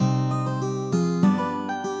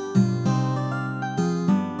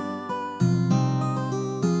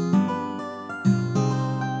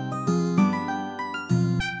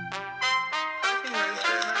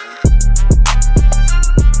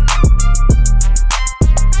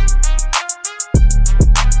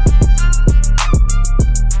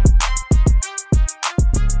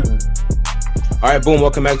right, boom.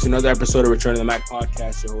 Welcome back to another episode of Return to the Mac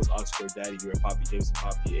podcast. Your host, Oscar Daddy, here at Poppy James and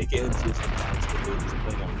Poppy, aka MCS sometimes,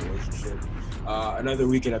 playing on relationship. Another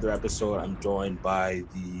week, another episode. I'm joined by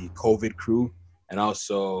the COVID crew and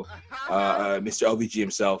also Mr. LVG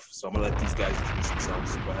himself. So I'm going to let these guys introduce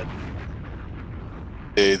themselves. Go ahead.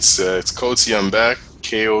 It's Koti. I'm back.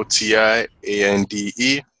 KOTIANDE.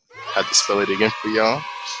 Had to spell it again for y'all.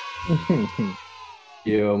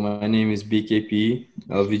 Yo, my name is BKP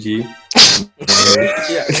LVG.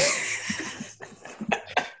 Yeah.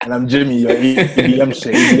 And I'm Jimmy, your EDM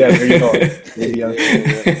shit. EDM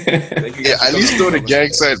shit. Yeah, at least throw the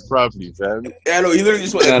gang side properly, fam. Yeah, I know. You literally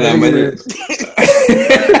just want like,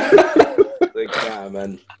 nah,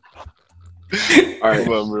 man. All right.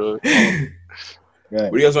 Come on, bro. What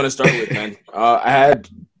do you guys want to start with, man? I had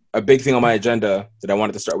a big thing on my agenda that I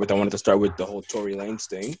wanted to start with. I wanted to start with the whole Tory Lanez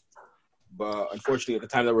thing. But unfortunately, at the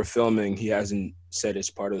time that we're filming, he hasn't said it's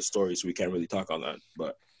part of the story, so we can't really talk on that.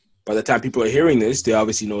 But by the time people are hearing this, they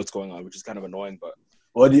obviously know what's going on, which is kind of annoying. But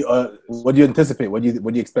what do you anticipate? What do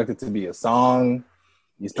you expect it to be? A song?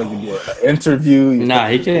 You expect it to be an interview? Nah,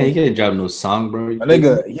 he can't drop no song, bro. My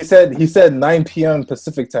nigga, he said 9 p.m.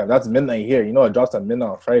 Pacific time. That's midnight here. You know it drops at midnight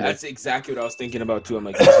on Friday. That's exactly what I was thinking about too. I'm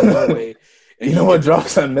like, there's no way. You know what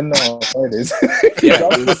drops at midnight on Fridays? Yeah,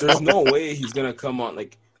 there's no way he's gonna come on.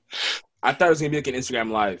 Like, I thought it was gonna be like an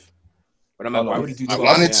Instagram live, but I'm like, why would he do 12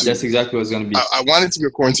 a.m.? That's exactly what it's gonna be. I want it to be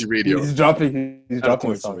a quarantine radio. He's dropping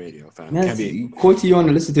quarantine radio, fam. Man, Koti, you want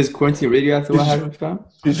to listen to his quarantine radio after what happened, fam?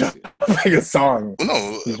 He's dropping a song.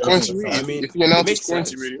 No, quarantine radio. I mean, if you announce it's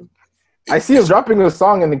quarantine radio. I see him dropping a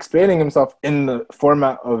song and explaining himself in the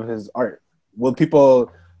format of his art. Well,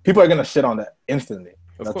 people are gonna shit on that instantly.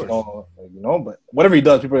 Of course. But whatever he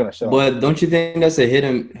does, people are gonna shit on. But don't you think that's a hit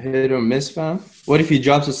or miss, fam? What if he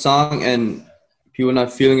drops a song and people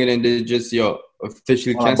not feeling it and they just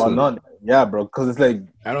officially cancel it? Yeah, bro, because it's like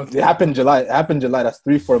it happened July. That's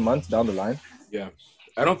 3-4 months down the line. Yeah,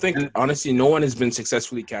 I don't think honestly, no one has been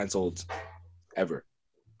successfully canceled ever.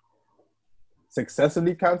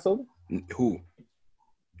 Successfully canceled? Who?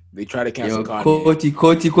 They try to cancel Kanye.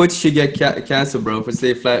 Koti should get canceled, bro, for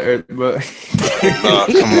say flat Earth, bro. Nah,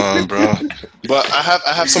 come on, bro. But I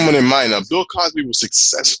have someone in mind. Bill Cosby was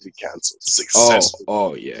successfully canceled.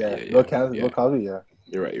 Oh, yeah. Bill Cosby, yeah.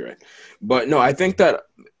 You're right. But no, I think that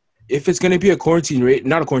if it's gonna be a quarantine rate,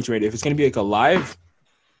 not a quarantine rate, if it's gonna be like a live,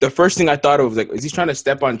 the first thing I thought of was like, is he trying to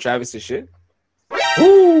step on Travis's shit?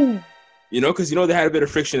 Woo! You know, because they had a bit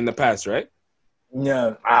of friction in the past, right?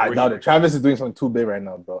 Yeah, no, Travis is doing something too big right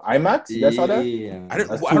now, bro. IMAX, you guys saw that?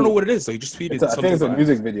 I don't know what it is. Like, just tweeted. I think it's a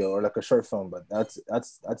music video or like a short film, but that's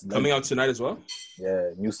coming out tonight as well. Yeah,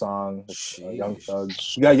 new song, Young Thug.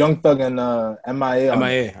 You got Young Thug and MIA.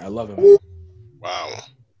 MIA, I love him. Wow,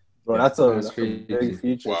 bro, that's a big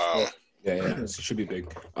feature. Wow, yeah, it should be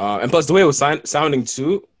big. And plus, the way it was sounding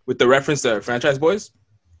too, with the reference to Franchise Boys,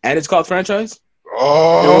 and it's called Franchise.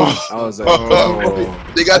 Oh, I was like,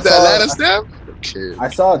 they got that Atlanta stamp. Okay. I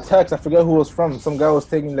saw a text. I forget who it was from. Some guy was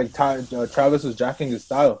taking like Travis was jacking his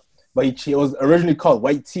style, but it was originally called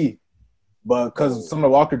White Tee, but because Summer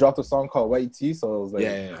Walker dropped a song called White Tee, so it was like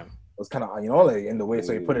it was kind of like in the way.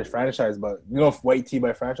 So he put his franchise, but White Tee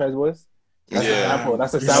by Franchise Boys. That's a sample.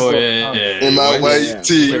 That's a sample. In my white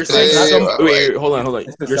tee. Wait, hold on.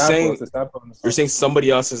 You're saying somebody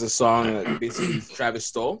else has a song that basically Travis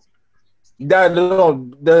stole?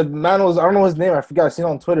 The man was, I don't know his name. I forgot. I seen it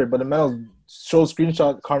on Twitter, but the man was showed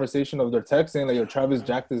screenshot conversation of their text saying like, Travis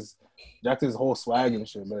jacked his whole swag and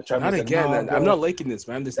shit. But Travis not again. I'm not liking this,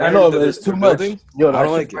 man. I know, but it's too much. I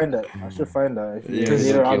find that. I should find that.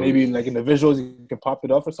 Later on, maybe like in the visuals, you can pop it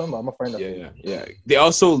up or something. I'm gonna find that. Yeah. They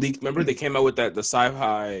also leaked. Remember, they came out with the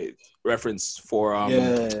sci-fi reference for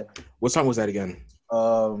what song was that again?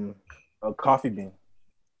 A Coffee Bean.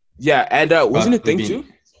 Yeah, and wasn't it Thing too?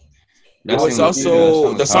 It was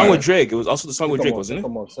also the song with Drake. It was also the song with Drake, wasn't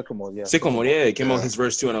it? Sycamore, yeah. Sycamore, yeah. It came out his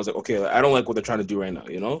verse too, and I was like, okay, I don't like what they're trying to do right now,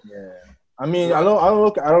 you know? Yeah. I mean, I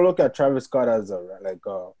don't look at Travis Scott as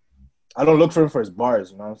I don't look for him for his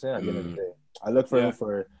bars. You know what I'm saying? At the end of the day, I look for him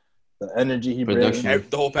for the energy he brings, the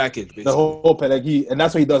whole package, basically. The whole package, and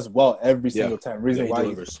that's what he does well every single time. Reason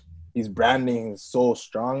why he's branding so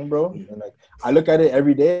strong, bro. And like I look at it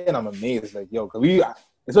every day, and I'm amazed. Like, yo, cause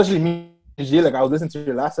especially me like I was listening to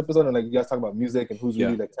your last episode and like you guys talk about music and who's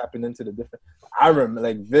really like tapping into the different. I remember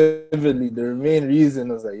like vividly the main reason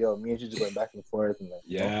was like, yo, me and Gigi going back and forth and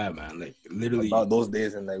like, man, like literally about those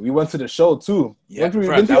days and like we went to the show too. Yeah,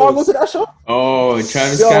 didn't you all go to that show? Oh,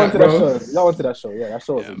 Travis Scott, bro. Y'all went to that show. Yeah, that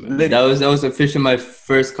show was lit. That was officially my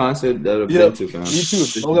first concert that I've been to, fam. Me too.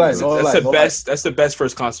 That's the best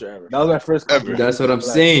first concert ever. That was my first concert. That's what I'm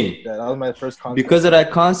saying. Yeah, that was my first concert. Because of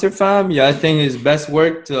that concert, fam, I think his best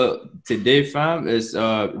work today, fam, is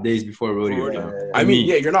Days Before Rodeo. I mean,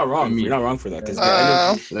 you're not wrong. You're not wrong for that.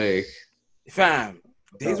 Because like, fam,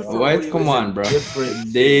 Days Before Rodeo. Come on, bro.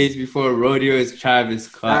 Days Before Rodeo is Travis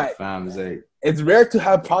Scott, fam. It's like, it's rare to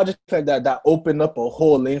have projects like that open up a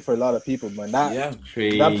whole lane for a lot of people, man.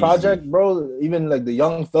 That project, bro. Even like the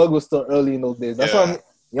Young Thug was still early in those days. That's why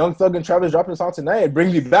Young Thug and Travis dropping a song tonight. It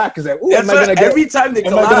brings me back. It's like, ooh, am I gonna get every time they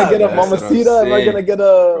am I gonna get a Mamacita? Am I gonna get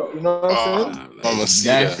a, you know what I'm saying?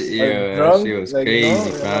 Mamacita. That shit was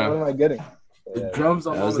crazy, fam. What am I getting? The drums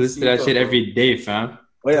on Mamacita. I was listening to that shit every day, fam.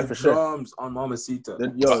 Oh yeah, for sure. Drums on Mamacita.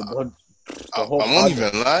 I won't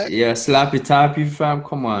even lie. Yeah, Slappy Tappy, fam.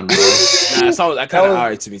 Come on, bro. That kind of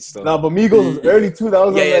alright to me still. Nah, but Migos was early too. That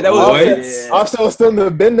was that was Offset was still in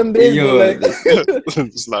the bend them days. Yo, like,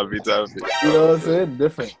 Slappy Tappy. You know what I'm saying?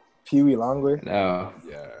 Different. Pee Wee Longway. No.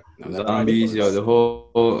 Zombies, the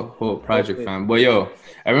whole project, fam. But yo,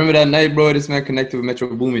 I remember that night, bro. This man connected with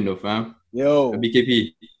Metro Boomin, though, fam. Yo,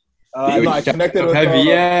 BKP. I connected with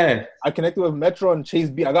Heavy, I connected with Metro and Chase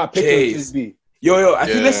B. I got a picture of Chase B. Yo, I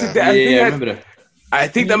think that's I remember that. I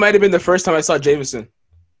think that might have been the first time I saw Jameson.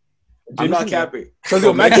 I'm not capping. Because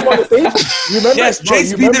yo, Metro on the stage. You remember? Yes,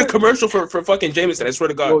 Chase B did a commercial for fucking Jameson. I swear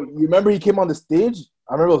to God. Yo, you remember he came on the stage?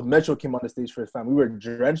 I remember it was Metro came on the stage first time. We were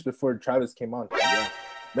drenched before Travis came on. Yeah.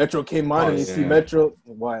 Metro came on and you see Metro.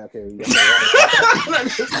 Why? Okay.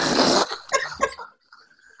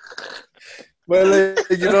 But like,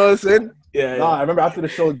 you know what I'm saying? Yeah. I remember after the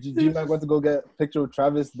show, G-Mac went to go get a picture with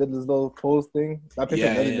Travis, did this little pose thing. That picture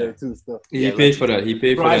legendary too, still. He paid for that. He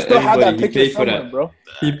paid for that. I still have that picture somewhere, bro.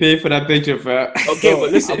 He paid for that picture, fam. Okay,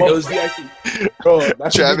 but listen, it was VIP. Bro,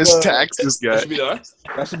 Travis taxed this guy.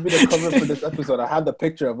 That should be the cover for this episode. I had the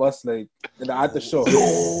picture of us like at the show.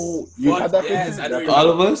 Yo, you had that picture? All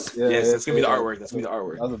of us? Yes, that's gonna be the artwork. That's gonna be the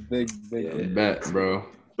artwork. That was a big bet, bro.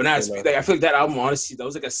 But now, I feel like that album, honestly, that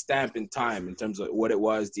was like a stamp in time in terms of what it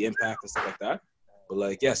was, the impact and stuff like that. But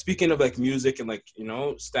like, yeah, speaking of like music and like, you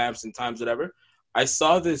know, stamps and times, whatever, I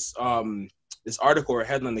saw this this article or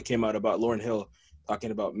headline that came out about Lauryn Hill talking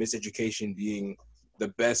about Miseducation being the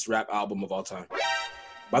best rap album of all time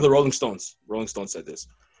by the Rolling Stones. Rolling Stones said this.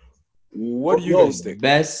 What do you guys think?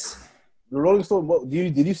 Best. The Rolling Stones.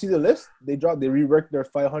 Did you see the list? They reworked their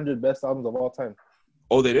 500 best albums of all time.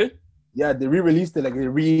 Oh, they did? Yeah, they re-released it. Like they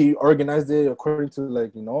reorganized it according to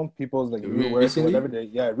like, you know, people's like recently?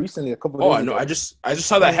 whatever. Recently, a couple. Oh, I know. I just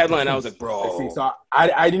saw that headline. I was like, bro. So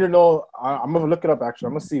I didn't know. I'm gonna look it up. Actually,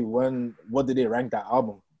 I'm gonna see what did they rank that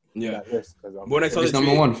album. Yeah. That list, when I saw it's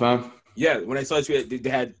number one, fam. Yeah, when I saw this, they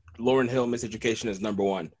had Lauryn Hill Miseducation as number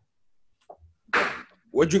one.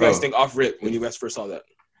 What did you guys think off rip when you guys first saw that?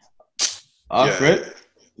 Off rip?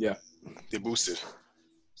 Yeah. They boosted.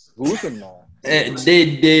 Boosted, man.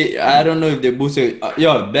 They I don't know if they boosted.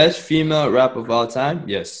 Best female rap of all time,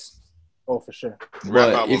 yes. Oh, for sure.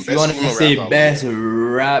 But if you want to say best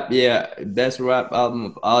rap album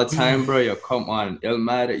of all time, bro, come on,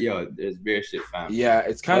 Illmatic, there's bare shit, fam. Yeah,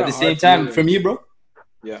 it's kind of at the same time for me, bro.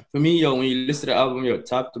 Yeah. For me, when you listen to the album,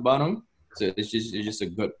 top to bottom, so it's just a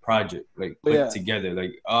good project, like put together,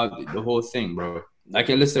 like the whole thing, bro. I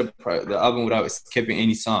can listen to the album without skipping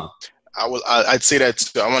any song. I'd say that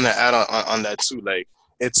too. I want to add on that too. Like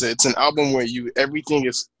it's an album where everything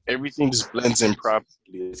just blends in properly.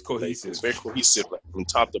 It's cohesive. Like, it's very cohesive, like from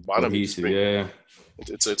top to bottom. Cohesive, yeah.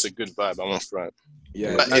 It's a good vibe. I'm on front.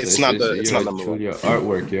 Yeah, but it's not number one.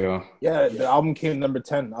 Artwork, yo. Yeah, the album came number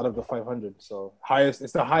 10 out of the 500. So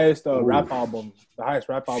it's the highest rap album. The highest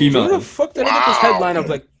rap album. Female. Who the fuck did I get this headline of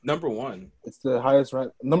like number one? It's the highest rap.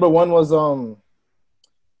 Number one was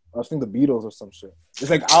I think the Beatles or some shit. It's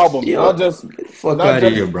like album, not just fuck out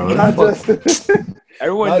of here, bro. Not just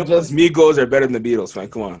everyone knows Migos are better than the Beatles, man.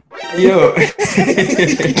 Come on. Yo. That's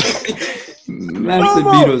the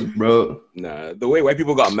Beatles, bro. Nah, the way white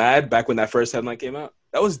people got mad back when that first headline came out,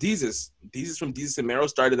 that was Deezus. Deezus from Deezus and Mero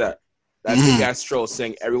started that big ass troll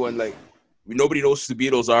saying everyone like nobody knows who the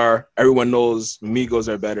Beatles are. Everyone knows Migos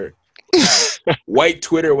are better. White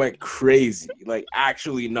Twitter went crazy, like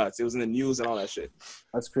actually nuts. It was in the news and all that shit.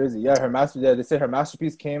 That's crazy. Yeah, they say her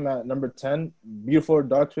masterpiece came at number 10. Beautiful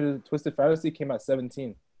Dark Twisted Fantasy came at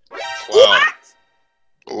 17.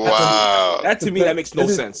 Wow. That to me, that makes no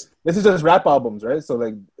sense. This is just rap albums, right? So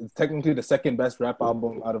like, it's technically the second best rap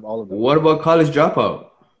album out of all of them. What about College Dropout?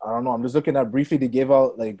 I don't know. I'm just looking at briefly. They gave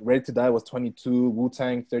out like Ready to Die was 22,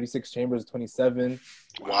 Wu-Tang 36 Chambers 27.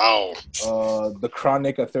 Wow. The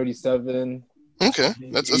Chronic at 37. Okay,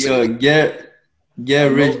 that's Yo, get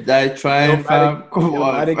rich, die trying, fam. Come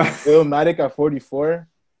on, Illmatic at 44.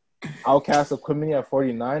 Outkast of Quimini at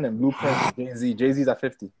 49, and Blueprint Jay-Z. Jay-Z's at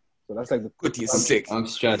 50. So that's like the. He's sick. I'm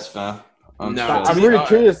stressed, fam. I'm really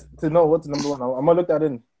curious to know what's number one. I'm gonna look that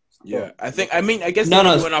in. Yeah, I guess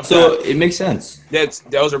no. So it makes sense. That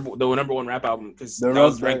was the number one rap album because that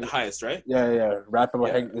was ranked the highest, right? Yeah. Rap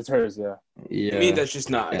album, it's hers. Yeah. To me, that's just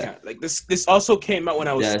not. I can't, like this also came out when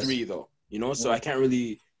I was 3, though. You know, so I can't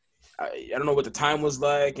really. I don't know what the time was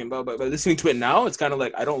like, and but listening to it now, it's kind of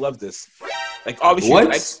like I don't love this. Like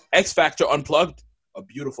obviously, X Factor Unplugged, a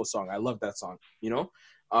beautiful song. I love that song. You know,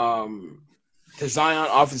 to Zion,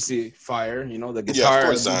 obviously fire. You know the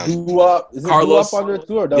guitar. Yeah, Zion. Carlos on there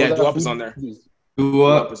too, or Doo-Wop is on there.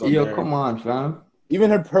 Doo-Wop, yo, come on, fam. Even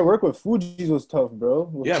her work with Fugees was tough,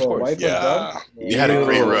 bro. Yeah, of course. You had a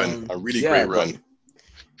great run, a really great run.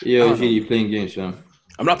 Yo, you playing games, fam.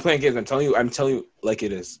 I'm not playing games. I'm telling you like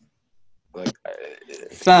it is. Like,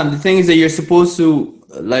 fam, the thing is that you're supposed to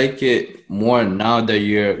like it more now that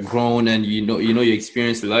you're grown and you know you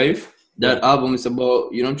experience life. That album is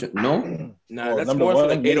about no. Nah, that's more for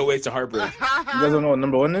like 808s to Heartbreak. You guys don't know what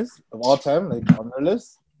number one is of all time, like on their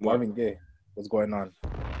list? Marvin Gaye. What's going on?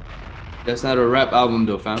 That's not a rap album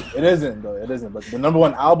though, fam. It isn't. But the number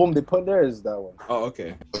one album they put there is that one. Oh,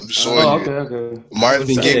 okay. I'm showing you. Okay.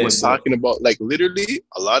 Marvin Gaye was talking about like literally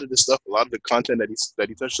a lot of the stuff, a lot of the content that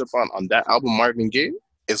he touched upon on that album, Marvin Gaye,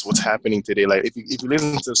 is what's happening today. Like if you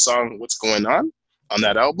listen to the song "What's Going On"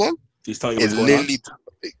 that album, he's telling you what's going on.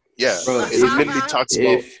 Bro, it literally talks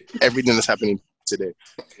about everything that's happening today.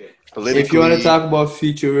 If you want to talk about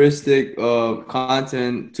futuristic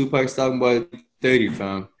content, Tupac's talking about 30,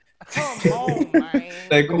 fam. Come on, man.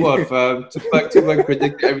 Like, come on, fam. Tupac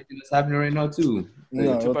predicted everything that's happening right now, too.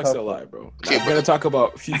 No, Tupac's still alive, bro. Okay, we're gonna talk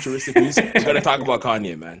about futuristic music. We're gonna talk about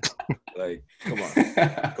Kanye, man. Like, come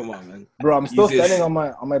on, man. Bro, I'm still standing on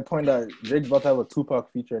my point that Drake about to have a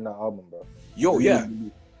Tupac feature in that album, bro. Yo, yeah.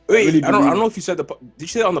 Wait, I don't know if you said did you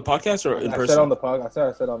say that on the podcast or in person? I said on the podcast.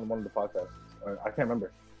 I said on one of the podcasts. I can't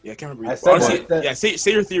remember. Yeah, I can't remember. Honestly,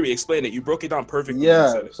 say your theory. Explain it. You broke it down perfectly.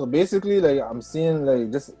 Yeah. So basically, like I'm seeing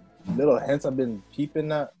like just little hints I've been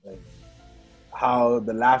peeping at, like how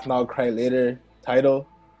the "Laugh Now, Cry Later" title.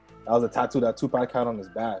 That was a tattoo that Tupac had on his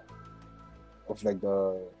back, of like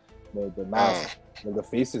the mask, like the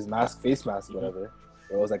face mask, whatever.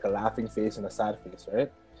 It was like a laughing face and a sad face,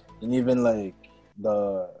 right? And even like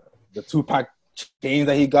the Tupac chains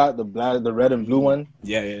that he got, the red and blue one.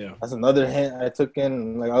 Yeah. That's another hint I took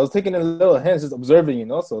in. Like I was taking in little hints, just observing,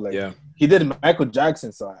 So like, he did Michael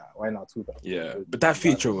Jackson, so why not Tupac? Yeah, but that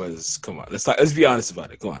feature was let's be honest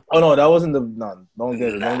about it. Come on. Oh no, that wasn't don't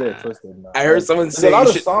get it twisted. Nah. I heard someone say a lot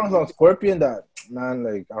of songs on Scorpion that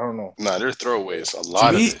like I don't know. Nah, they're throwaways. A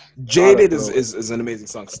lot of it. Jaded is an amazing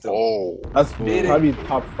song still. Oh, that's probably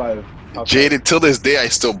top 5. Jaded till this day, I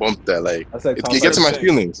still bump that. Like it gets in my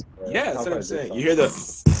feelings. Yeah, that's what I'm saying. You hear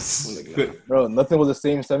the bro. Nothing was the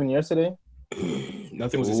same 7 years today.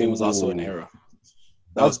 Nothing was the same was also an era.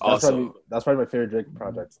 That's probably my favorite Drake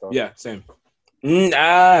project stuff. Yeah, same.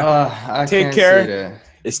 I Take Care.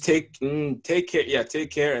 It's take care. Yeah,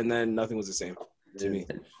 Take Care, and then Nothing Was the Same to me.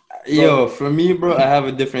 Yo, for me, bro, I have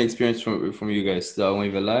a different experience from you guys. So I won't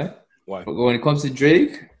even lie. Why? But when it comes to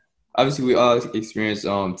Drake, obviously we all experienced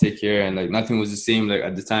Take Care, and like Nothing Was the Same. Like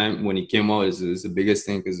at the time when it came out, it's the biggest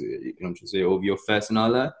thing because I'm just say OVO Fest and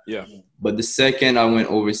all that. Yeah. But the second I went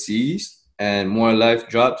overseas and More Life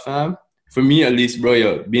dropped, fam. For me at least,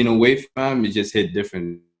 bro, being away from it just hit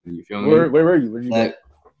different. You feel me? Where were you? Where'd you go?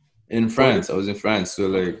 In France. I was in France, so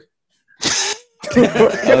like.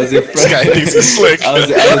 I was in France. This guy thinks he's slick.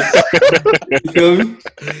 You feel me?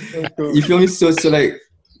 You feel me? So like,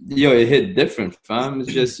 yo, it hit different, fam.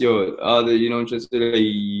 It's just all the just like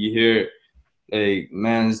you hear like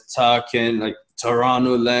man's talking like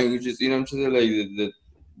Toronto languages, just like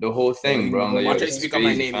the whole thing, bro. I'm like, watch it speak on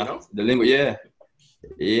my name, The lingo,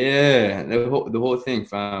 yeah, the whole thing,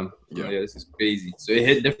 fam. Yeah, this is crazy. So it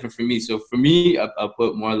hit different for me. So for me, I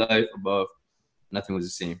put More Life above Nothing Was the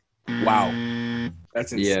Same. Wow,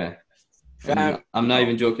 that's insane. Yeah. I'm not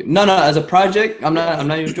even joking. No. As a project, I'm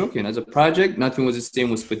not even joking. As a project, Nothing Was the Same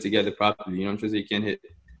was put together properly. You know what I'm saying? You can't hit.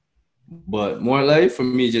 But More Life for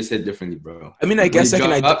me just hit differently, bro. I mean, I guess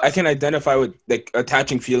I can identify with like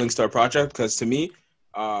attaching feelings to a project because to me,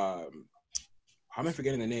 How am I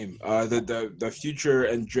forgetting the name? The Future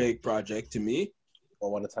and Drake project to me.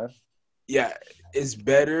 One at a time. Yeah, is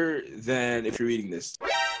better than If You're Reading This.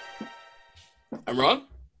 I'm wrong?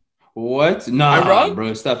 What? Nah, I'm wrong?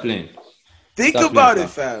 bro. Stop playing. Think Stop about playing,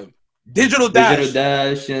 it, fam. Digital Dash.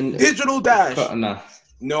 Digital Dash. Nah.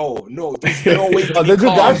 No. There's no way to be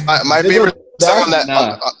Digital calm. Dash. My favorite song on that.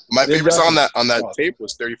 Nah. My favorite song on that tape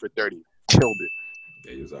was 30 for 30. Killed it.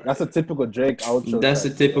 That's a typical Drake outro. That's a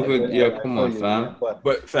typical. Come on, fam.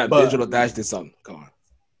 But Digital Dash did something. Come on.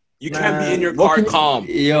 You can't be in your car calm.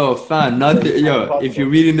 Yo, fam. Nothing. Yo, if you're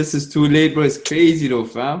reading this is too late, bro. It's crazy though,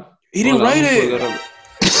 fam. He didn't write it.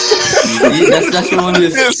 That's your only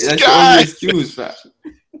excuse, fam.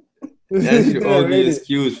 That's your only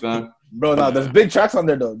excuse, fam. Bro, now there's big tracks on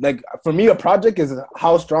there though. Like for me, a project is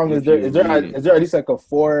how strong is there? Is there at least like a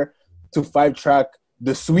 4 to 5 track?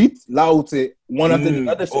 The Sweet, Laute, one after the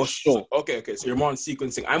other. Okay. So you're more on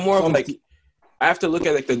sequencing. I'm more of like, I have to look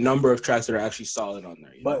at like the number of tracks that are actually solid on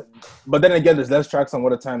there. But then again, there's less tracks on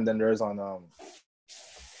What a Time than there is on.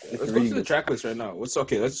 Let's go to the track list right now. What's on?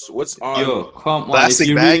 Yo, come on.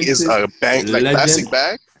 Plastic Bag is a bang. Like Plastic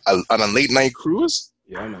Bag on a late night cruise.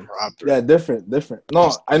 Yeah, man. Yeah, different.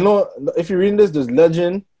 No, I know. If you're reading this, there's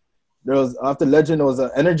Legend. There was after Legend, there was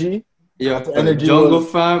Energy. Yeah, Energy. Jungle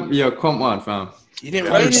fam. Yo, come on, fam. You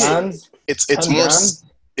didn't write it. It's more.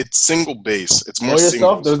 It's single bass. It's more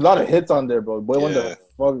yourself. There's a lot of hits on there, bro. Boy, wonder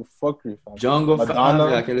fuckery, fam. Jungle, Madonna.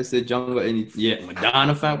 Fam. I can listen to Jungle.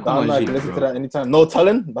 Madonna, fam. Madonna, I can listen to that anytime. No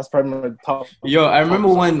Telling. That's probably my top. Yo, I remember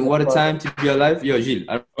when What a Time to Be Alive. Yo, Gilles.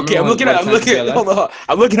 Okay, I'm looking at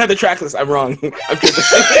the track list. I'm wrong. I'm kidding.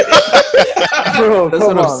 Bro, that's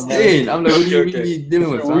what I'm saying. I'm like, what are you really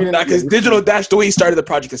dealing with, fam? Because Digital Dash, the way he started the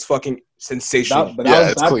project is fucking sensational.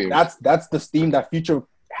 That's the steam that Future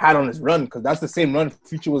had on his run, because that's the same run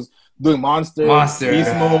Future was doing Monster.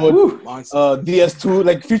 Beast Mode, DS2.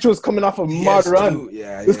 Like Future was coming off of Mod Run.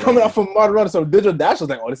 Yeah, he was coming off of Mod Run. So Digital Dash was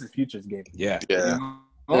like, oh, this is Future's game. Yeah.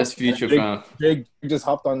 That's Future, fam. Drake just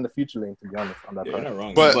hopped on the Future lane, to be honest, on that part. Not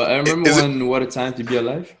wrong. But I remember when What a Time to Be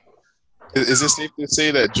Alive. Is it safe to say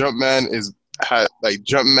that Jumpman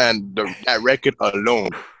that record alone?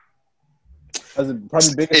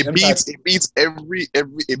 Probably it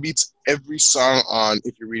beats every song on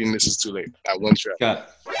If You're Reading This Is Too Late. That one track. Cat.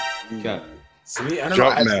 See, I don't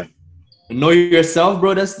Jumpman. Know Yourself,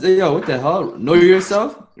 bro. That's what the hell? Know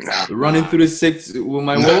Yourself? Running through the 6 with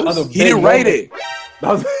my woes. He didn't write it.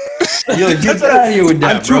 Yo, get out of here with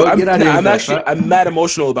that, bro. I'm mad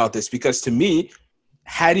emotional about this, because to me,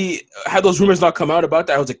 had those rumors not come out about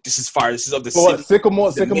that, I was like, this is fire. This is of the city.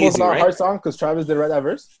 Sycamore's not a hard song because Travis did write that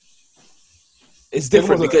verse. It's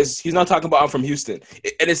different because he's not talking about I'm from Houston,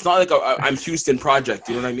 and it's not like I'm Houston project.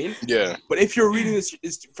 You know what I mean? Yeah. But if you're reading this,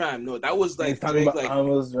 fam, no, that was like Drake, like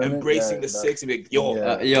embracing the 6 and be like, yo,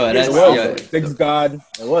 6 God.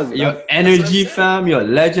 It was. Yo, Energy, fam. Yo,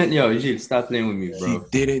 Legend. Yo, Gilles, stop playing with me, bro.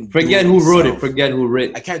 He didn't forget who wrote it. Forget who wrote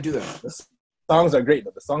it. I can't do that. The songs are great,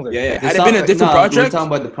 though. The songs are great. Had it been a different project, we're talking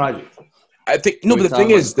about the project. I think no, but the thing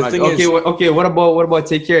is, okay. What about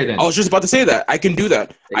Take Care then? I was just about to say that I can do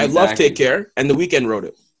that. Exactly. I love Take Care, and The Weeknd wrote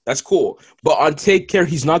it. That's cool. But on Take Care,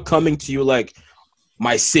 he's not coming to you like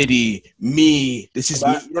my city, me. This is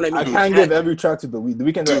me. You know what I mean? I can't give every track to The Weeknd. The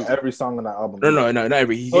Weeknd wrote every song on that album. No, not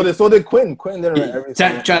every. So did Quentin. Quentin didn't write every song.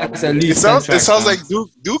 10 tracks at least. It sounds like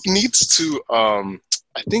Duke needs to. I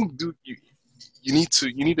think Duke, you need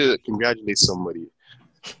to congratulate somebody.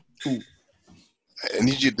 I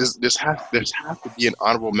need you. There's have to be an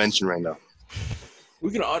honorable mention right now.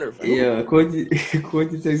 We can honor. Yeah, Quentin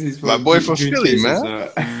Texas. My boy from Philly,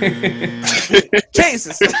 man.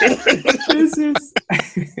 Jesus.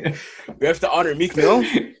 We have to honor Meek Mill.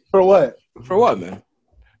 For what? For what, man?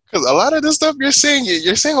 Because a lot of the stuff you're saying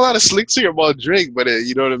a lot of slick shit about Drake, but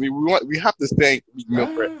you know what I mean. We have to thank Meek Mill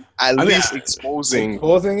for at least exposing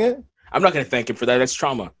it. I'm not gonna thank him for that. That's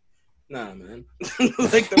trauma. Nah, man.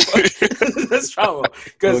 Like the fuck? That's trauma.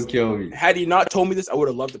 Because had he not told me this, I would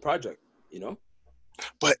have loved the project. You know.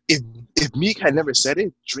 But if Meek had never said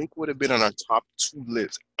it, Drake would have been on our top 2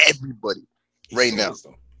 list. Everybody, right now.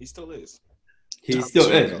 He still is. He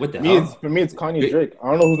still is. What the hell? For me, it's Kanye Drake. I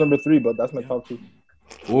don't know who's number 3, but that's my top 2.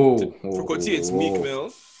 For Coty, it's Meek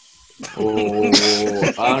Mill.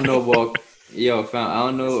 I don't know about fam. I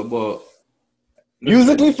don't know about.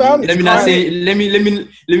 Musically, fam. Let me not say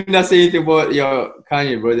anything about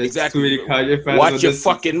Kanye, bro. There's too many Kanye fans. Watch your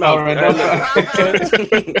fucking mouth. Right now.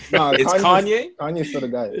 It's Kanye. Kanye's still the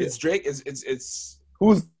guy. Yeah. It's Drake. It's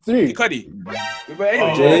who's 3? Cudi. But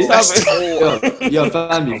anyway,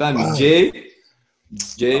 family.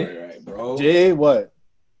 Jay. All right, bro. Jay what?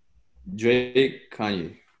 Drake,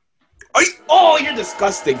 Kanye. You're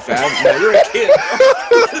disgusting, fam. No, you're a kid.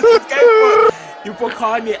 You put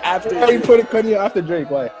Kanye after Drake. You put Kanye after Drake,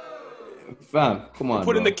 why? Fam, come on,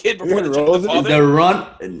 putting the kid before the father? The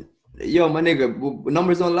run... Yo, my nigga,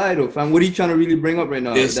 numbers don't lie, though, fam. What are you trying to really bring up right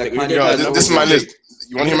now? This is my list.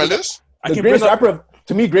 You want to hear my list? The greatest rapper,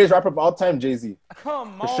 to me, greatest rapper of all time, Jay-Z.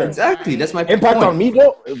 Come on. Sure. Exactly, that's my impact point. on me,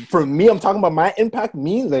 though. For me, I'm talking about my impact.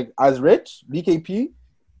 Me, like, as Rich, BKP,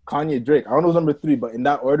 Kanye, Drake. I don't know who's number 3, but in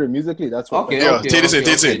that order, musically, that's what. Okay, okay.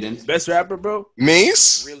 Best rapper, bro?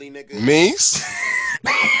 Mace. Really, nigga? Mace.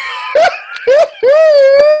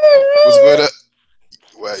 Was good.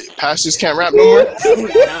 Well, pastors can't rap no more.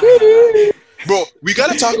 Bro, we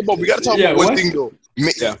gotta talk about one thing though.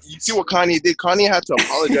 You see what Kanye did? Kanye had to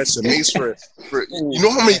apologize to Mace for you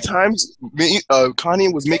know how many times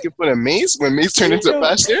Kanye was making fun of Mace when Mace turned into a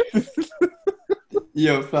pastor?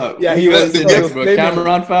 Yo, fam. Yeah, he was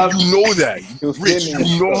Cameron, fam. You know that. Rich,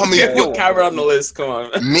 you know how many put Cameron on the list, come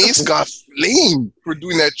on. Mace got flamed for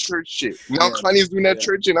doing that church shit. Now Kanye's doing that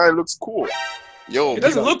church and it looks cool. Yo, it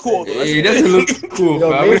doesn't look cool. It doesn't look cool,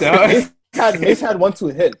 fam. Mace had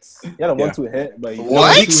 1-2 hits. He had a 1-2 hit, but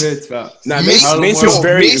what? 2 hits, fam. Nah, Mace was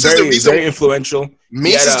very influential.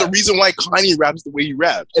 Mace is the reason why Kanye raps the way he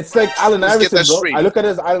raps. It's like Allen Iverson, bro. I look at it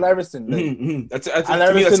as Allen Iverson. Like, that's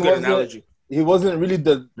a good analogy. He wasn't really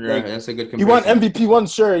that's a good comparison. He won MVP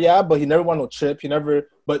once, sure, yeah, but he never won no chip.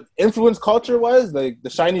 But influence culture-wise, like the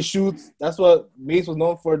shiny shoots, that's what Mace was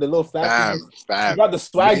known for, the little fat. He got the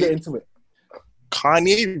swagger into it.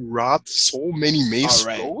 Kanye robbed so many Mace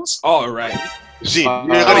flows. All right. Gee, you're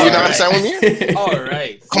not gonna sign with me? All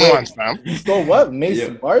right. Come on, fam. You stole what? Mace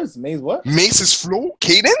bars? Mace what? Mace's flow?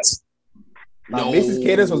 Cadence? No. Mace's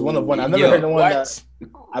cadence was one of one. I've never heard anyone that.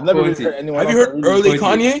 I've never really heard anyone. Have you heard early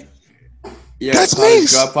Kanye? Yeah, that's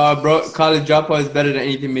Mace. Dropout, bro. College Dropout is better than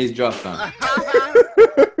anything Mace dropped, fam.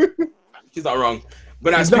 He's not wrong.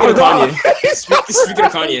 But speaking of Kanye, speaking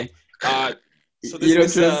of Kanye, so this, you know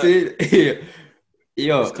what I'm saying?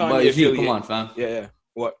 Yo, but G, come on, fam. Yeah.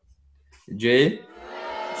 What? Drake,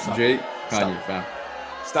 Kanye, fam.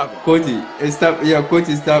 Stop it. Koti, stop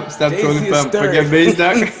trolling, fam. Forget Mace,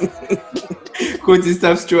 dog. Koti,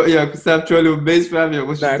 stop trolling with Mace, fam. Yo,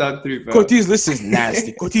 what's your top 3, fam? Koti's list is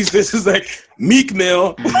nasty. Koti's list is like Meek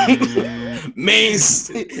Mill, Mace,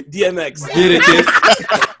 DMX.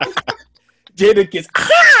 Jadakiss.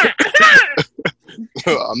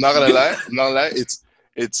 I'm not gonna lie.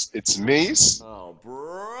 It's Mace. Oh,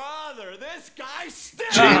 brother, this guy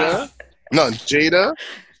stinks. Jada,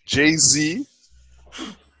 Jay-Z.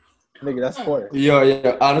 Nigga, that's 4.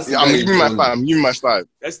 Yo, honestly. I'm giving my 5.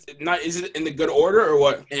 That's not. Is it in the good order or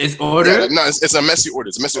what? It's order. Yeah, no, it's a messy order.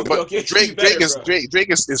 It's a messy order. But Drake is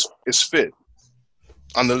 5th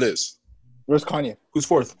on the list. Where's Kanye? Who's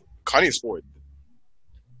 4th? Kanye's 4th.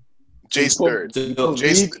 Jay's 3rd.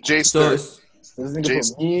 Jay's 3rd. This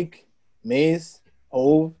nigga put Meek, Mace,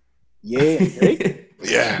 Hov, Ye, and Drake.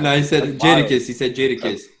 Yeah. No, he said Jadakiss. He said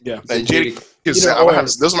Jadakiss. Yeah. Jadakiss.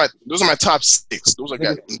 Those are my top 6. Those are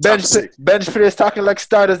bench players talking like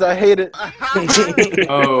starters. I hate it. I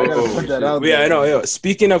know. Yo.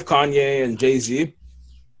 Speaking of Kanye and Jay-Z,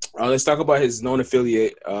 let's talk about his known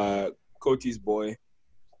affiliate, Koti's boy.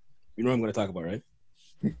 You know what I'm going to talk about, right?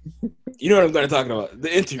 You know what I'm going to talk about.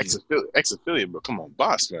 The interview. Ex-affiliate, but come on,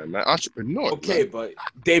 boss, man. Entrepreneur. Okay, man. but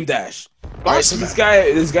Dame Dash. Alright, so this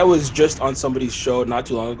guy was just on somebody's show not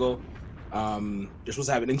too long ago. They're supposed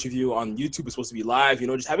to have an interview on YouTube. It's supposed to be live,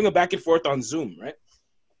 just having a back and forth on Zoom, right?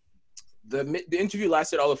 The interview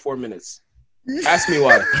lasted all of 4 minutes. Ask me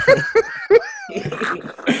why.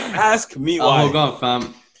 Ask me why. Hold on,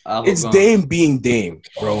 fam. It's Dame being Dame,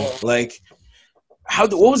 bro. Like,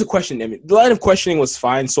 what was the question? I mean, the line of questioning was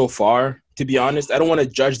fine so far, to be honest. I don't want to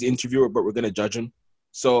judge the interviewer, but we're going to judge him.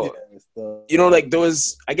 So, there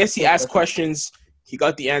was, I guess he asked questions. He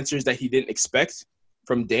got the answers that he didn't expect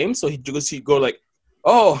from Dame. So he'd go like,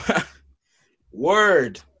 oh,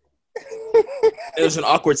 word. It was an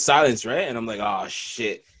awkward silence, right? And I'm like, oh,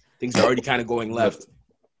 shit. Things are already kind of going left.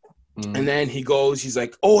 And then he's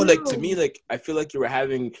like, oh, like to me, like, I feel like you were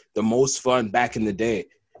having the most fun back in the day.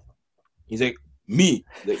 He's like, me?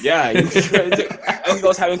 Like, yeah. I think I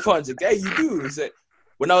was having fun. He's like, yeah, you do. He's like,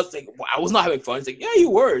 when I was like, I was not having fun. He's like, yeah, you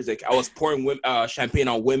were. He's like, I was pouring champagne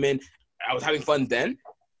on women. I was having fun then.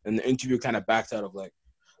 And the interview kind of backed out of like,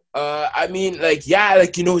 I mean, like, yeah,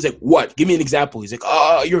 like, he's like, what? Give me an example. He's like,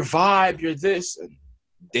 oh, your vibe, you're this. And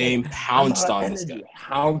Dame pounced on this guy.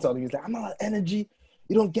 Pounced on him. He's like, I'm not energy.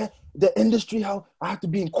 You don't get the industry, how I have to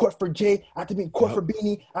be in court for Jay, I have to be in court for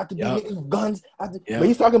Beanie, I have to be making guns. But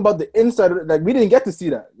he's talking about the inside. Like, we didn't get to see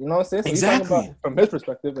that. You know what I'm saying? So exactly. He's talking about from his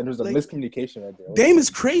perspective, and there's a miscommunication right there. Dame is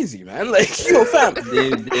crazy, man. Like, fam,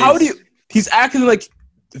 how do you? He's acting like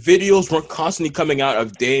videos weren't constantly coming out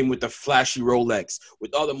of Dame with the flashy Rolex,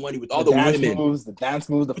 with all the money, with all the women, the dance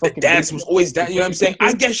moves, the fucking dance moves, always that. You know what I'm saying?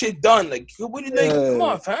 I get shit done. Like, what do you think? Come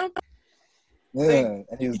on, fam. Yeah,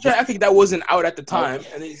 like, he's trying to act like that wasn't out at the time,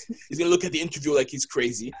 and he's gonna look at the interview like he's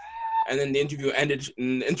crazy, and then the interview ended.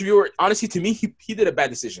 And the interviewer, honestly, to me, he did a bad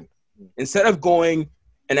decision. Instead of going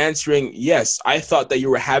and answering, yes, I thought that you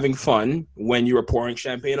were having fun when you were pouring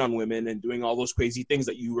champagne on women and doing all those crazy things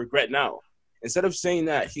that you regret now. Instead of saying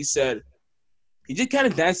that, he just kind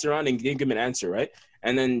of danced around and didn't give him an answer, right?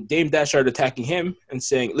 And then Dame Dash started attacking him and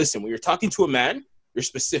saying, listen, when you're talking to a man, you're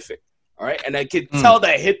specific, all right? And I could tell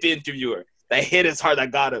that hit the interviewer. That hit his heart,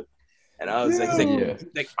 that got him. And I was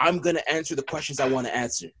like, I'm going to answer the questions I want to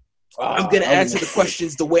answer. I'm going to answer the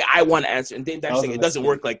questions the way I want to answer. And Dame Dash saying, it doesn't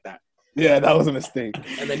work like that. Yeah, that was a mistake.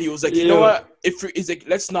 And then he was like, you know what? He's like,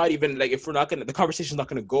 let's not even, like, if we're not going to, the conversation's not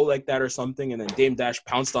going to go like that or something. And then Dame Dash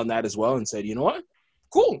pounced on that as well and said, you know what?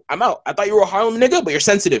 Cool, I'm out. I thought you were a Harlem nigga, but you're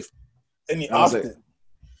sensitive. And he offed it.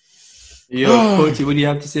 Yo, Coachy, what do you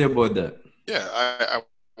have to say about that? Yeah, I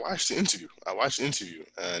watched the interview.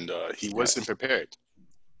 And he wasn't prepared.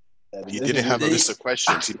 He didn't have a list of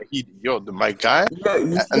questions. My guy.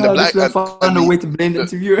 And the black found a way to blame the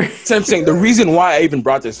interviewer. So I'm saying the reason why I even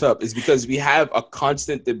brought this up is because we have a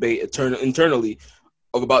constant debate internally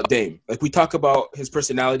about Dame. Like, we talk about his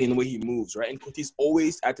personality and the way he moves, right? And Coty's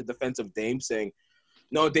always at the defense of Dame, saying,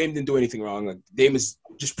 "No, Dame didn't do anything wrong. Like, Dame is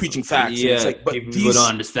just preaching facts." Yeah, it's like, but people don't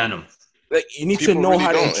understand him. Like, you need to know really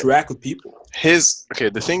how to interact with people.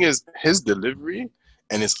 The thing is, his delivery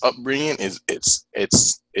and his upbringing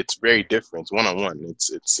it's very different. It's one-on-one.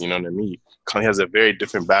 It's you know what I mean. He has a very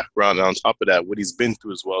different background, and on top of that, what he's been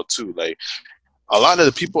through as well too. Like, a lot of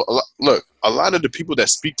the people that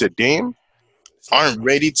speak to Dame aren't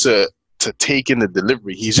ready to take in the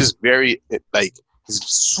delivery. He's just very he's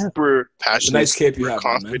super passionate, nice cape you have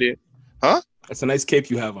confident. On, huh? That's a nice cape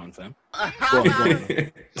you have on, fam. Go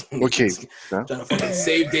on. Okay. Trying to fucking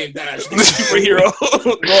save Dame Dash, the superhero.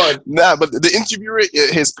 Go on. Nah, but the interviewer,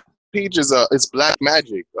 his page is Black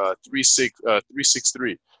Magic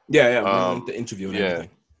 363. Yeah. The interview and everything.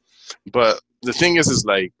 But the thing is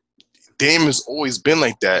like, Dame has always been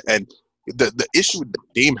like that, and the issue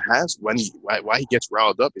that Dame has why he gets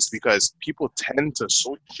riled up is because people tend to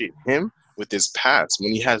associate him with his past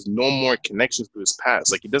when he has no more connections to his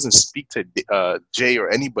past. Like, he doesn't speak to Jay or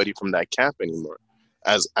anybody from that camp anymore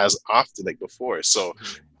as often like before. So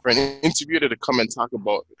for an interviewer to come and talk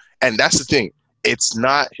about, and that's the thing, it's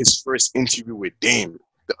not his first interview with Dame.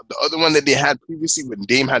 The other one that they had previously when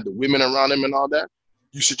Dame had the women around him and all that,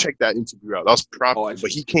 you should check that interview out. That was proper, but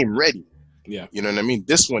he came ready. Yeah. You know what I mean?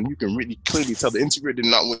 This one, you can really clearly tell the interviewer did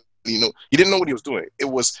not he didn't know what he was doing. He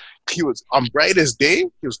was on brightest day.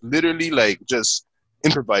 He was literally like just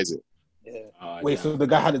improvising. Yeah. Wait, so the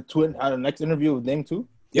guy had a next interview with Dame too?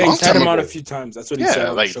 Yeah, he's had him on a few times. That's what he said.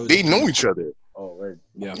 Yeah, like they know each other. Oh, right.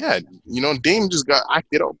 Yeah. Yeah, Dame just got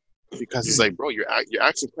acted up because it's like, bro, you're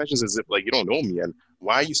asking questions as if like you don't know me, and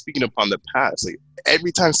why are you speaking upon the past? Like,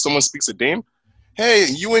 every time someone speaks to Dame, hey,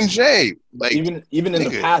 you and Jay, like even in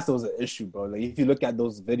the past, it was an issue, bro. Like, if you look at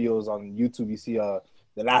those videos on YouTube, you see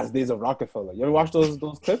the last days of Rockefeller. You ever watch those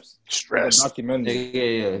clips? Stress.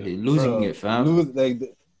 Documentary. Yeah. He's losing it, fam.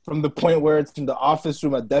 From the point where it's in the office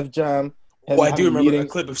room at Def Jam. Oh, I do remember a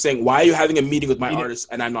clip of saying, "Why are you having a meeting with my artist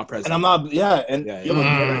and I'm not present?" And I'm not. Yeah, and he's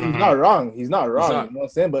not wrong. He's not wrong. You know what I'm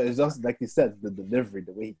saying? But it's just like you said, the delivery,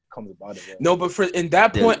 the way he comes about it. Right? No, but in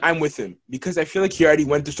that point, I'm with him because I feel like he already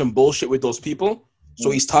went through some bullshit with those people. So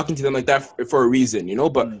he's talking to them like that for a reason,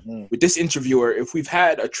 But with this interviewer, if we've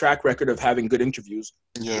had a track record of having good interviews,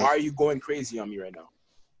 why are you going crazy on me right now?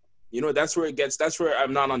 That's where it gets. That's where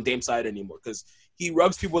I'm not on Dame's side anymore because he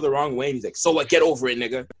rubs people the wrong way. And he's like, "So what? Get over it,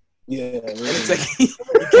 nigga." Yeah, and it's like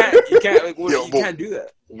you can't, like, you can't do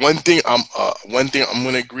that. One thing I'm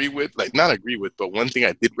gonna agree with, like not agree with, but one thing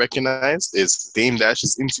I did recognize is Dame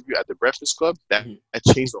Dash's interview at the Breakfast Club that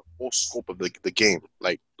changed the whole scope of the game,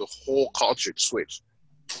 like the whole culture switched.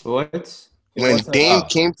 What? When Dame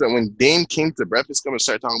came to Breakfast Club and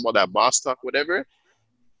started talking about that boss talk, whatever,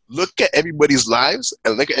 look at everybody's lives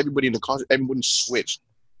and look at everybody in the culture. Everybody switched.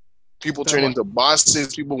 People turned into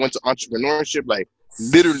bosses. People went to entrepreneurship. Like,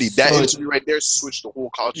 literally, that interview right there switched the whole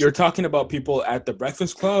culture. You're talking about people at the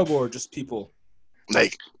Breakfast Club or just people?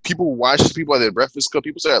 Like, people watched people at the Breakfast Club.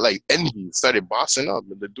 People started, like, envy, started bossing up.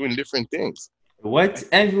 They're doing different things. What?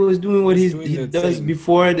 Envy was doing what he does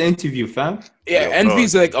before the interview, fam. Yeah,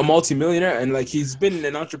 Envy's like a multimillionaire, and like he's been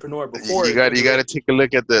an entrepreneur before. You got to take a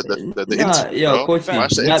look at the interview, coach,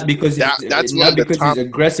 not because he's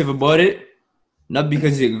aggressive about it. Not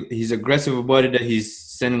because he's aggressive about it that he's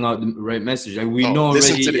sending out the right message. Like we know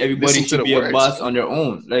already, everybody should be a boss on their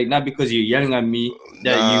own. Like not because you're yelling at me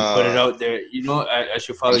that you put it out there. You know, I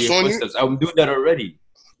should follow your footsteps. I'm doing that already.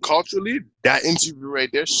 Culturally, that interview right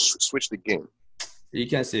there switched the game. You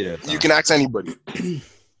can't say that. You can ask anybody. You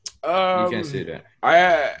can't say that.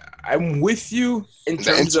 I'm with you in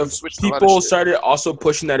terms of people started also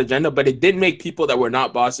pushing that agenda, but it didn't make people that were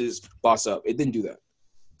not bosses boss up. It didn't do that.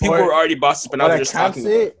 People were already bosses, but now they're just talking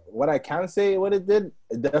about it. What I can say, what it did,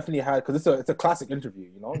 it definitely had, because it's a classic interview,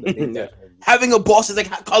 you know? Yeah. Having a boss is like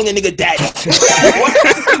calling a nigga daddy.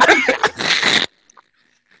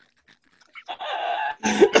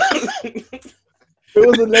 It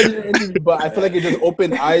was a legendary interview, but I feel like it just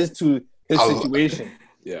opened eyes to his situation.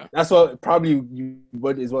 Yeah. That's what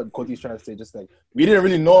what Cody's trying to say. Just like, we didn't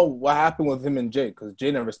really know what happened with him and Jay, because Jay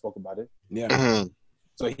never spoke about it. Yeah. Mm-hmm.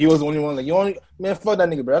 So he was the only one, like, man, fuck that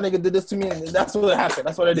nigga, bro. That nigga did this to me, and that's what happened.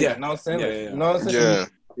 That's what I did. Yeah. You know what I'm saying? Yeah. You know what I'm saying?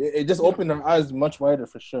 Yeah. It just opened our eyes much wider,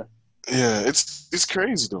 for sure. Yeah, it's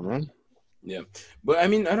crazy, though, man. Yeah. But, I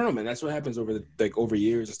mean, I don't know, man. That's what happens over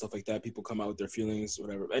years and stuff like that. People come out with their feelings,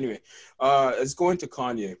 whatever. Anyway, let's go into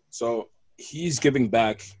Kanye. So he's giving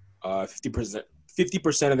back 50%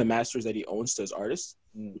 of the masters that he owns to his artists,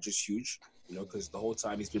 which is huge. You know, because the whole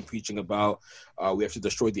time he's been preaching about we have to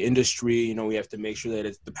destroy the industry. You know, we have to make sure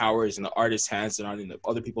that the power is in the artist's hands and not in the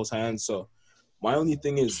other people's hands. So my only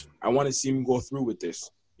thing is I want to see him go through with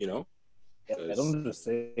this, you know? I don't just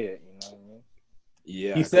say it, you know what I mean?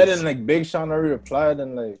 Yeah. He said it and, like, Big Sean already replied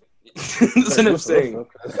and, like... That's what I'm saying.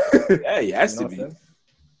 Yeah, he has to be.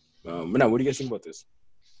 But now, what do you guys think about this?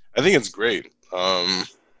 I think it's great.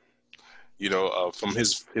 You know, from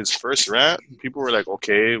his first rant, people were like,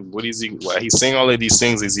 okay, what is he? What, he's saying all of these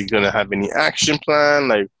things. Is he gonna have any action plan?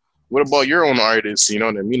 Like, what about your own artists? You know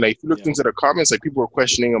what I mean? Like, if you looked into the comments, like, people were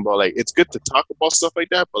questioning about, like, it's good to talk about stuff like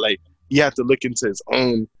that, but, like, he had to look into his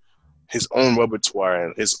own repertoire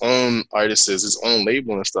and his own artists, his own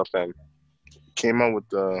label and stuff, and came out with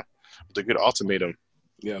the good ultimatum.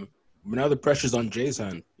 Yeah. But now the pressure's on Jay's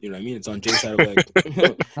hand. You know what I mean? It's on Jay's hand. Like,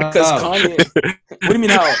 because Kanye. What do you mean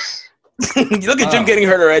how? You look at Jim getting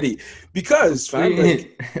hurt already because fam,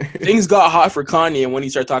 like, things got hot for Kanye, and when he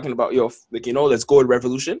started talking about let's go with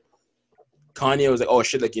revolution, Kanye was like, oh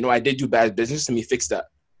shit, like, I did do bad business, let me fix that.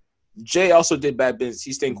 Jay also did bad business.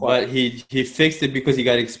 He's staying quiet. But he fixed it because he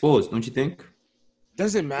got exposed, don't you think?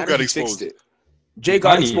 Doesn't matter. He fixed it. Jay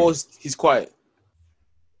got exposed. He's quiet.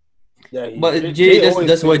 Yeah, but Jay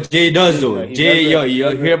that's what Jay does though. Jay, you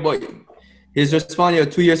hear about his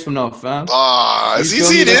response 2 years from now, fam.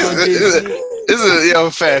 See this?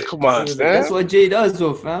 Fam, come on, man. That's what Jay does,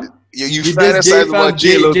 though, fam. You fantasize about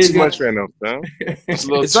Jay a little too much right now, fam. It's a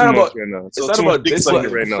little too much right now. It's not about this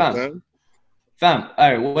right now, fam. Fam,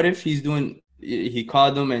 all right, what if he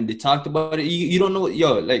called them and they talked about it? You don't know,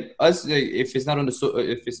 like us, like, if it's not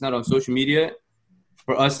on social media,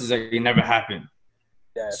 for us, it's like it never happened.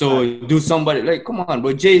 Yeah, so do somebody, like, come on,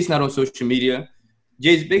 but Jay's not on social media.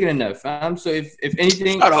 Jay's bigger than that, fam. So if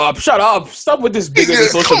anything... Shut up. Stop with this bigger than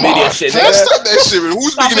social media shit. Stop that shit, man.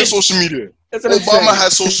 Who's bigger than social media? Obama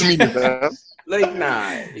has social media, man. Like, nah.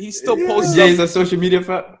 He still posts Jay's on social media,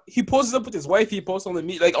 fam. He posts up with his wife. He posts on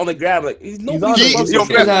the gram. Like, he's no. He doesn't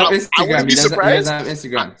have Instagram. He doesn't have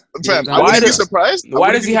Instagram. Fam, I wouldn't be surprised.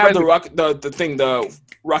 Why does he have the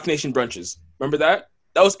Rock Nation brunches? Remember that?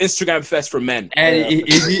 That was Instagram Fest for men. And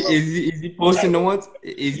is he posting the ones?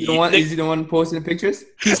 Is he the one posting the pictures?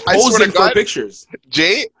 He's posing for pictures.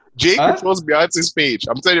 Jay controls Beyonce's page.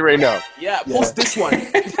 I'm telling you right now. Yeah, post this one.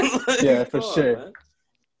 Yeah, for sure.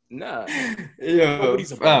 Man.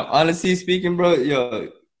 Nah. Honestly speaking, bro,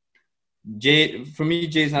 Jay, for me,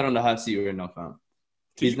 Jay's not on the hot seat right now, fam.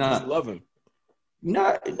 He's not. You love him.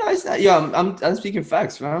 No, it's not. Yo, I'm speaking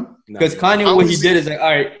facts, fam. Because Kanye, what he did is like,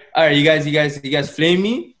 all right, you guys flame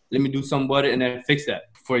me. Let me do something about it and then fix that.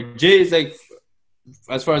 For Jay, it's like,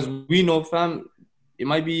 as far as we know, fam, it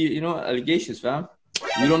might be, allegations, fam.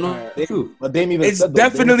 We don't know the truth. But Dame it's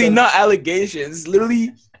definitely not allegations.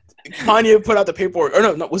 Literally, Kanye put out the paperwork.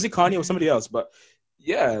 Or no, was it Kanye or somebody else? But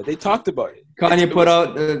yeah, they talked about it. Kanye put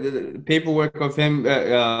out the paperwork of him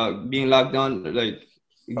being locked down, like.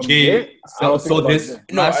 Jay sold his.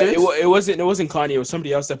 No, it wasn't Kanye. It was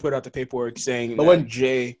somebody else that put out the paperwork saying. But when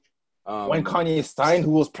Jay, when Kanye signed,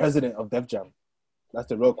 who was president of Def Jam? That's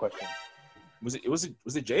the real question. Was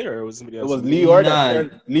it Jay or was it somebody else? It was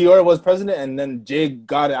Lior. Lior was president, and then Jay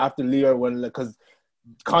got it after Lior because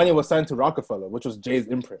Kanye was signed to Rockefeller, which was Jay's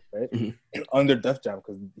imprint, right? Mm-hmm. Under Def Jam,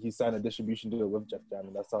 because he signed a distribution deal with Def Jam,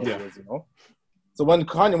 and that's how it was, you know. So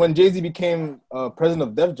when Jay-Z became president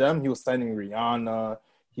of Def Jam, he was signing Rihanna.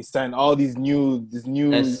 He signed all these new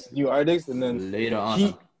artists, and then later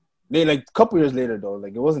on, like a couple years later though,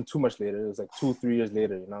 like it wasn't too much later. It was like 2-3 years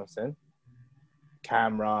later. You know what I'm saying?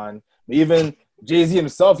 Cameron, but even Jay-Z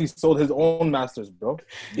himself, he sold his own masters, bro.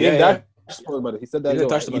 That spoke about it. He said that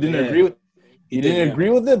he didn't agree with. He didn't agree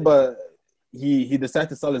with it, but he decided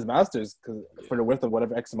to sell his masters for the worth of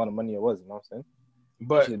whatever X amount of money it was. You know what I'm saying?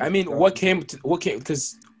 But I mean, what came?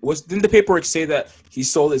 Because didn't the paperwork say that he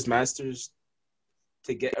sold his masters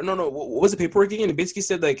to get? No. What was the paperwork again? It basically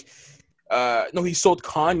said like, no, he sold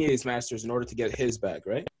Kanye's masters in order to get his back,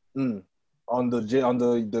 right? On the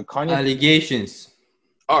Kanye allegations.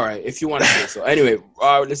 All right, if you want to say so. Anyway,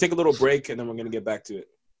 let's take a little break and then we're gonna get back to it.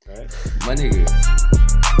 All right, my nigga.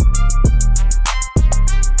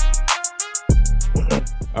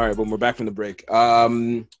 All right, boom, we're back from the break. All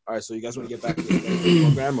right, so you guys want to get back to the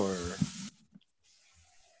program, or you're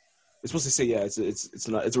supposed to say it's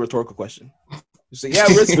not. It's a rhetorical question. You say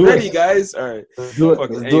we're ready, guys. All right, let's do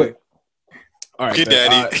it. All right, good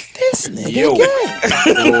daddy. This nigga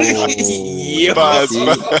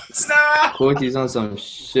Coach is on some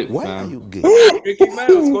shit, Why man. are you good? Ricky, man,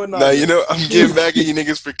 what's going on? Nah, you know, I'm getting back at you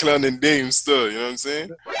niggas for clowning Dame still, you know what I'm saying?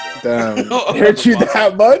 Damn. It hurt you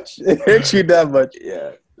that much?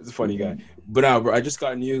 Yeah, it's a funny guy. But bro, I just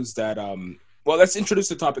got news that well, let's introduce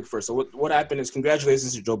the topic first. So what happened is,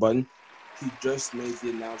 congratulations to Joe Budden. He just made the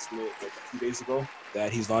announcement like a few days ago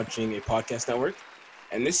that he's launching a podcast network.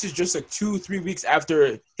 And this is just like 2-3 weeks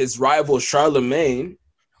after his rival Charlamagne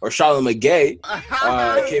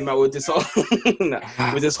came out with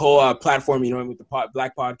this whole platform, you know, with the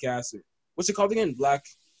Black Podcast. What's it called again? Black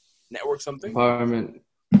Network something? Empowerment.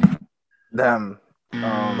 Damn.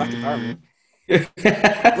 Black Empowerment.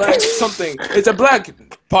 Black something. It's a Black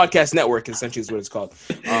Podcast Network, essentially is what it's called.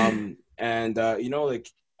 You know, like,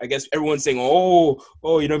 I guess everyone's saying, oh,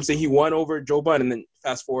 you know what I'm saying? He won over Joe Budden. And then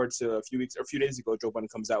fast forward to a few days ago, Joe Budden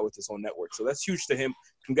comes out with his own network. So that's huge to him.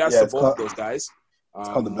 Congrats to both of those guys. It's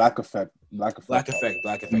called the Black Effect. Black Effect.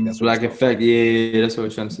 That's Black Effect. Yeah, that's what I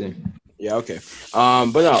was trying to say. Yeah, okay.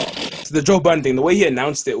 But no, so the Joe Budden thing, the way he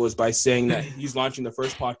announced it was by saying that he's launching the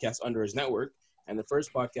first podcast under his network. And the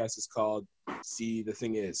first podcast is called See the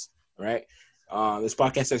Thing Is, right? This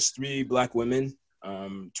podcast has 3 Black women,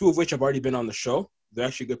 2 of which have already been on the show. They're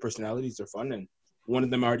actually good personalities. They're fun. And one of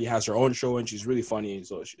them already has her own show, and she's really funny.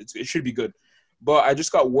 So it should be good. But I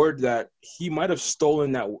just got word that he might have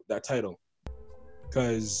stolen that title.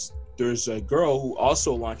 Because there's a girl who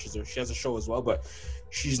also launches her. She has a show as well, but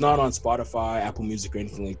she's not on Spotify, Apple Music, or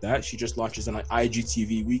anything like that. She just launches on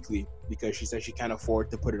IGTV weekly because she says she can't afford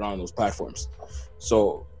to put it on those platforms.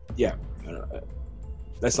 So, yeah.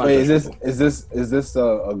 That's not. Wait, is this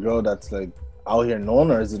a girl that's like out here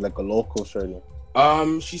known, or is it like a local shorty?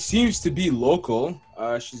 She seems to be local.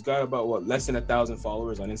 She's got about less than 1,000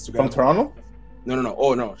 followers on Instagram. From Toronto? No.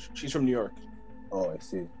 Oh no, she's from New York. Oh, I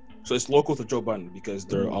see. So it's local to Joe Budden because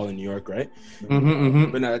they're all in New York, right?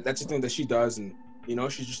 Mm-hmm. But that's the thing that she does, and you know,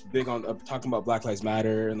 she's just big on talking about Black Lives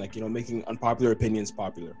Matter and, like, you know, making unpopular opinions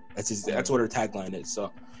popular. That's what her tagline is.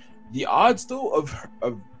 So the odds though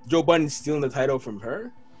of Joe Budden stealing the title from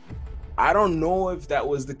her, I don't know if that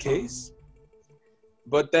was the case.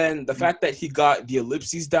 But then the fact that he got the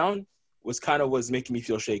ellipses down was making me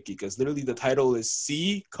feel shaky, because literally the title is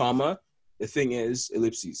C, the thing is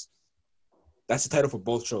ellipses. That's the title for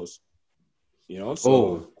both shows. You know?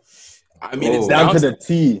 So I mean, it's down to the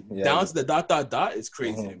T. Yeah. Down to the ... It's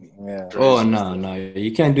crazy to me. Yeah. Oh, no.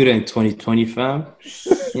 You can't do that in 2020, fam.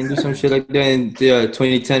 You can do some shit like that in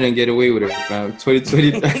 2010 and get away with it, fam.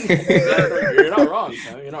 2020. You're not wrong,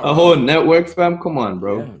 fam. You're not wrong. Whole network, fam. Come on,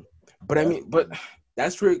 bro. Yeah. But I mean,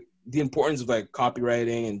 that's where the importance of like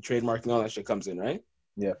copywriting and trademarking, all that shit comes in, right?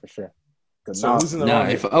 Yeah, for sure. So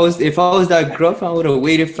if I was that gruff, I would have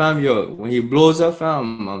waited, fam. Yo, when he blows up,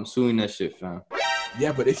 fam, I'm suing that shit, fam.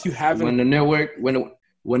 Yeah, but if you haven't, when the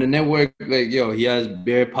network, like, yo, he has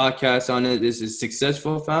bare podcasts on it, this is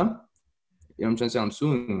successful, fam. You know what I'm trying to say? I'm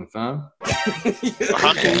suing him, fam.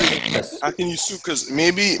 How can you sue? Because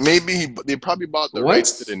maybe they probably bought the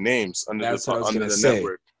rights to the names under the network. That's what I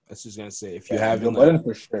was gonna say. If you haven't,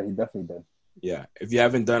 for sure, he definitely did. Yeah, if you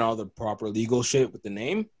haven't done all the proper legal shit with the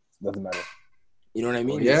name, doesn't matter. You know what I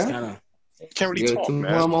mean? Yeah. It's kind of can't really talk,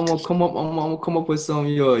 man. I'm gonna come up with some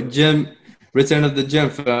Return of the Gem,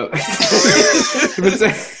 fam.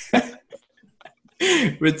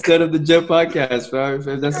 Return of the Jet podcast, bro. If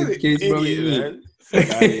that's the case, bro,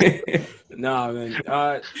 Nah, man.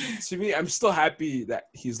 To me, I'm still happy that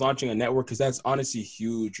he's launching a network because that's honestly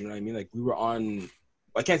huge. You know what I mean? Like we were on.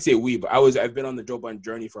 I can't say we, but I've been on the Joe Budden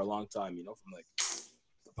journey for a long time. You know, from like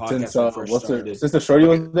the podcast since the shorty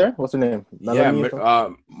was there. What's her name?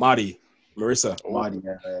 Marissa. Marty. This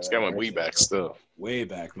guy went way back still. Way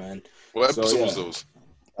back, man. What episode was those?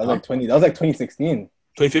 That was like 2016.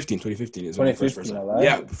 2015 is when the first person. Right?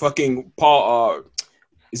 Yeah, fucking Paul.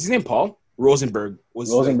 Is his name Paul? Rosenberg was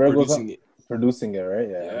producing it, right?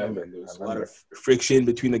 Yeah, I remember. There was a lot of friction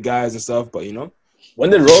between the guys and stuff, but you know. When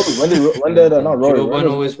did not Rory? Joe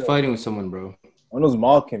Budden was fighting with someone, bro. When was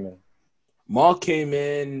Maul came in? Maul came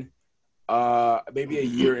in maybe a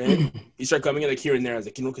year in. He started coming in like here and there. I was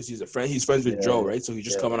like, you know, because he's a friend. He's friends with Joe, right? So he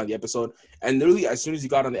just coming on the episode. And literally, as soon as he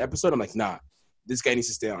got on the episode, I'm like, nah, this guy needs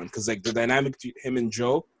to stay on. Because like the dynamic between him and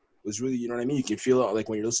Joe was really, you know what I mean? You can feel it like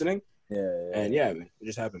when you're listening. Yeah. And yeah, man, it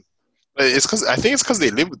just happened. But I think it's because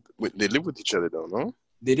they live with each other though, no?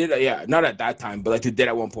 They did, yeah, not at that time, but like they did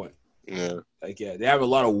at one point. Yeah. Like, yeah, they have a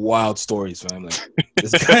lot of wild stories, man. Like,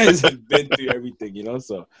 this guy has been through everything, you know?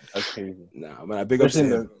 So, that's crazy. Nah, man, I big up to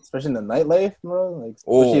him. Especially in the nightlife, bro. Like,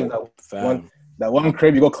 that one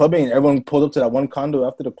crib, you go clubbing and everyone pulled up to that one condo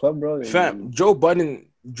after the club, bro. Fam, Joe Budden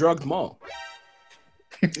drugged Maul.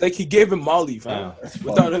 Like, he gave him Molly, fam.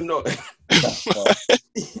 Without him knowing. He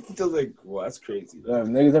was like, well, that's crazy. If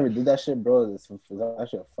niggas ever did that shit, bro, it's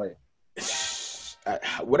actually a fight.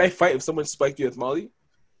 Would I fight if someone spiked you with Molly?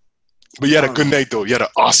 But you had a good night, though. You had an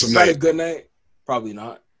awesome night. Had a good night? Probably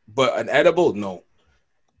not. But an edible? No.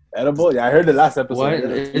 Edible? Yeah, I heard the last episode. What?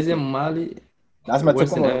 Isn't Molly... That's my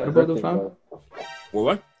worse than edible, though, fam?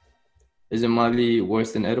 What? Isn't Molly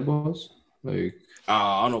worse than edibles? Like...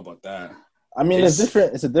 I don't know about that. I mean, it's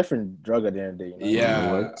different. It's a different drug at the end of the day. You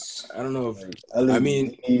know? Yeah. I don't know if... I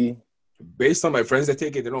mean, based on my friends that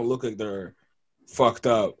take it, they don't look like they're fucked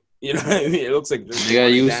up. You know what I mean? It looks like... They got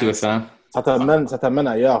used to it, fam. They got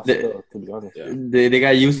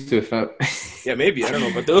used to it, fam. Yeah, maybe. I don't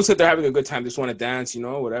know. But it looks like they're having a good time. They just want to dance, you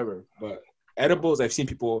know, whatever. But edibles, I've seen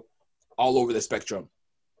people all over the spectrum.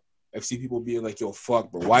 I've seen people being like, yo, fuck,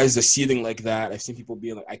 bro. Why is the ceiling like that? I've seen people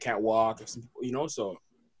being like, I can't walk. I've seen people, you know, so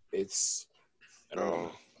it's... I don't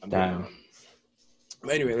know. Damn.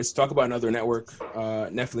 But anyway, let's talk about another network,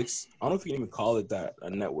 Netflix. I don't know if you can even call it that, a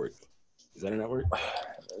network. Is that a network?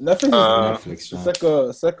 Netflix.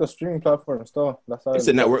 It's like a streaming platform still. That's how it's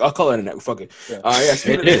a network. I'll call it a network. Fuck it. Yeah.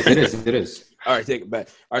 It is. All right, take it back.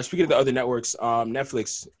 All right, speaking of the other networks,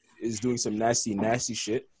 Netflix is doing some nasty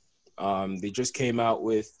shit. They just came out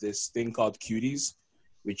with this thing called Cuties,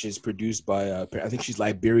 which is produced by, I think she's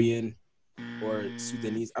Liberian or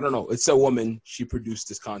Sudanese. I don't know. It's a woman. She produced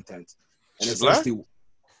this content. And it's essentially,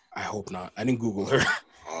 I hope not. I didn't Google her.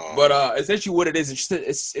 But essentially what it is,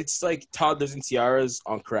 it's like Toddlers and Tiaras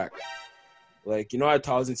on crack. Like, you know how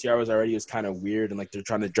Toddlers and Tiaras already is kind of weird and like they're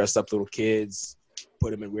trying to dress up little kids,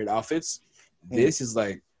 put them in weird outfits. This is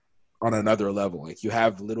like on another level. Like you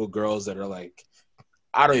have little girls that are like,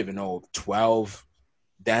 I don't even know, 12,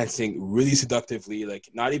 dancing really seductively, like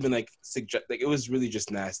not even like it was really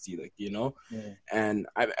just nasty, like, you know. And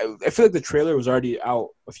I feel like the trailer was already out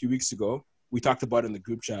a few weeks ago. We talked about it in the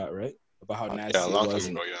group chat, right, about how nasty it was,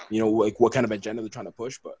 and, you know, like what kind of agenda they're trying to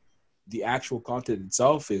push. But the actual content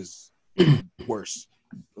itself is worse.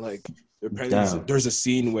 Like there's a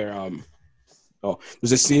scene where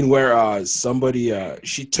somebody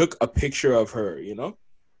she took a picture of her, you know,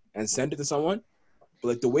 and sent it to someone. But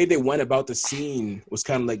like the way they went about the scene was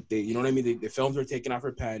kind of like they, you know what I mean? They filmed her taking off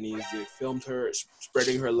her panties. They filmed her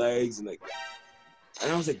spreading her legs, and I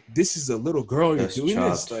was like, this is a little girl. You're doing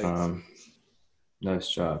this. Like,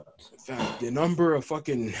 nice job. The number of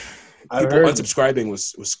fucking people unsubscribing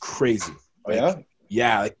was crazy. Oh, yeah?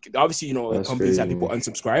 Yeah, like obviously, you know, like, companies have people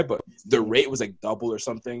unsubscribe, but the rate was like double or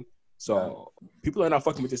something. So people are not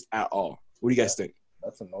fucking with this at all. What do you guys think?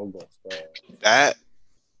 That's a no-go. That,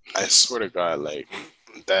 I swear to God, like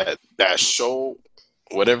that show,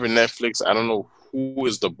 whatever Netflix, I don't know who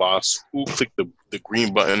is the boss, who clicked the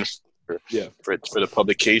green button for the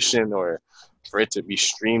publication or for it to be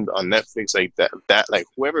streamed on Netflix, like that like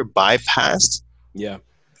whoever bypassed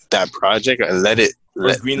that project and let the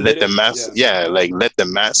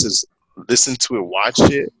masses listen to it, watch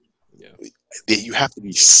it. You have to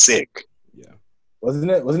be sick.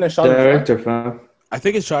 Wasn't it shot director, in France? I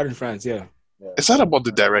think it's shot in France. It's not about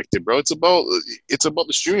the director, bro. It's about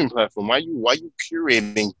the streaming platform. Why you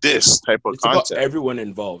curating this type of content? About everyone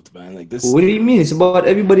involved, man. Like this. What do you mean? It's about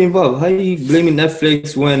everybody involved. How are you blaming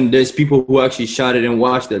Netflix when there's people who actually shot it and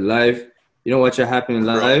watched it live? you know what should happen in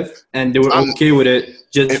live, and they were okay with it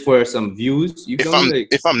just for some views. You feel me?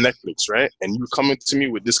 If I'm Netflix, right, and you coming to me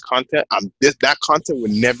with this content, that content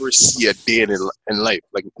would never see a day in life.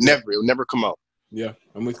 Like never, it'll never come out. Yeah,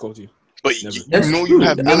 I'm with Coty. But you know you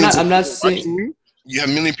have millions of people watching you. You have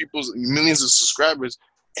millions of subscribers,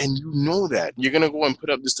 and you know that you're gonna go and put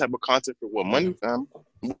up this type of content for what money, fam?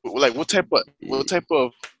 Like what type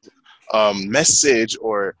of message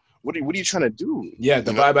or what are you trying to do? Yeah,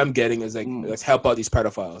 the vibe I'm getting is like let's help out these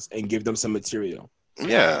pedophiles and give them some material.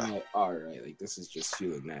 Yeah. Like, all right, like this is just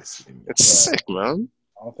feeling nasty to me. It's sick, man.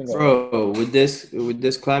 Bro, with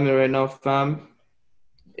this climate right now, fam,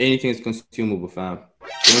 anything is consumable, fam.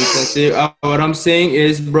 You know what I'm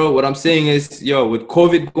saying? What I'm saying is, yo, with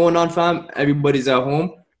COVID going on, fam, everybody's at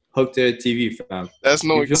home, hooked to their TV, fam. That's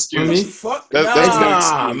no excuse. Fuck, that's no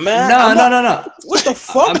excuse. Man. No. What the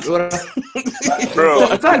fuck?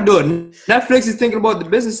 Bro. In fact, dude, Netflix is thinking about the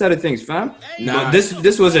business side of things, fam. Nah.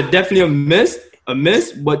 This was definitely a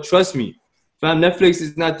miss, but trust me, fam, Netflix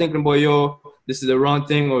is not thinking about, yo, this is the wrong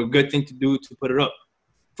thing or a good thing to do to put it up.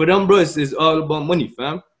 For them, bro, it's all about money,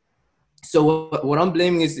 fam. So what I'm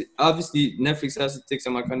blaming is obviously Netflix has to take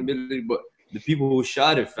some accountability, but the people who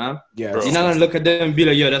shot it, fam, you're not gonna look at them and be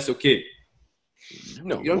like, yo, that's okay.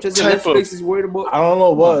 No, you know what I'm saying? Netflix is worried about. I don't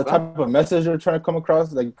know what type of message you're trying to come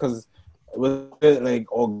across, like, because with it, like,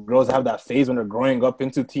 all girls have that phase when they're growing up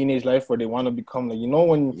into teenage life where they want to become, like, you know,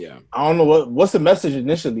 when I don't know what's the message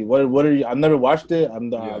initially. What are you? I've never watched it. I'm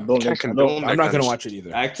not gonna watch it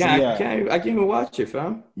either. I can't even watch it,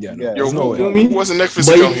 fam. Yeah, yo, who was a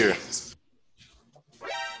Netflix account here?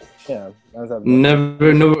 Yeah,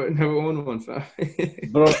 never owned one, fam.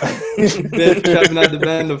 Bro, been tapping out the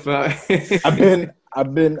band, fam.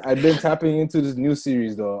 I've been tapping into this new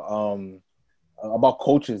series though, about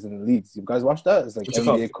coaches in the leagues. You guys watch that? It's like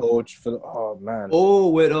NBA coach. Oh man. Oh,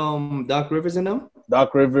 with Doc Rivers in them.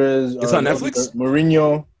 Doc Rivers. It's on Netflix.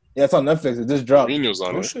 Mourinho. Yeah, it's on Netflix. It just dropped. Mourinho's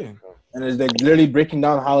on it. Shit. And it's like literally breaking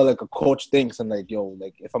down how like a coach thinks and like, yo,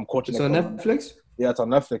 like if I'm coaching. It's on Netflix. Yeah, it's on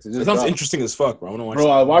Netflix. It sounds interesting as fuck, bro. I want to watch.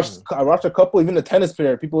 Bro, I watched a couple. Even the tennis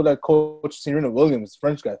player, people that coach Serena Williams,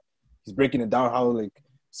 French guy. He's breaking it down how like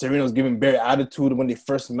Serena was giving bare attitude when they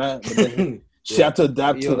first met, but then she had to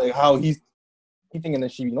adapt to like how he's thinking, and then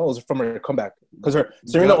she knows from her comeback because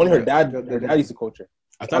Serena only her dad used to coach her.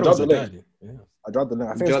 I thought it was her dad. Yeah. I dropped the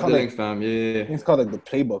link. I think it's called link, fam. Yeah. I think it's called like the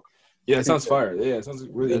Playbook. Yeah, it sounds fire. Yeah, it sounds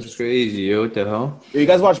really. That's crazy, yo. What the hell? You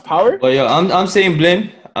guys watch Power? Well, yo, I'm saying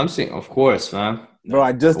Blin. I'm saying, of course, fam. Bro,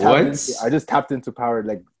 I just tapped into Power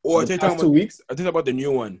like the past 2 weeks. I think about the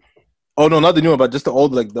new one. Oh no, not the new one, but just the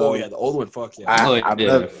old like the. Oh yeah, the old one. Fuck yeah.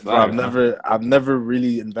 I've never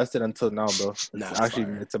really invested until now, bro.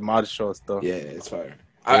 It's a mod show still. Yeah, it's fire.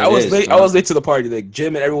 I was late. I was late to the party. Like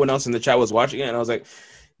Jim and everyone else in the chat was watching it, and I was like,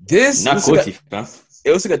 "This." Not Coty, fam.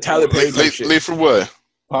 It was like a Tyler Perry type shit. Late for what?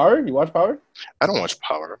 Power? You watch Power? I don't watch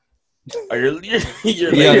Power. You're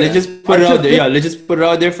yeah, they just put it out there. Yeah, let's just put it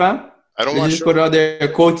out there, fam. I don't watch. Just put it out there.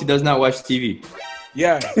 Coty does not watch TV.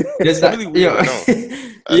 Yeah, that's really weird.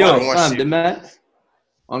 Yo, fam, TV. the man.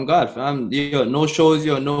 On God, fam. Yo, no shows.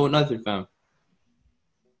 Yo, no nothing, fam.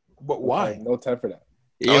 But why? No time for that.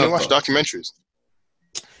 I only watch documentaries.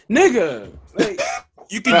 Nigga, like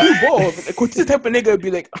you can do both. Like, Coty's the type of nigga would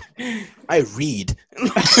be like, I read.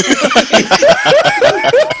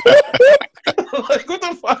 Like what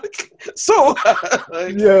the fuck? So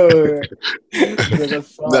like,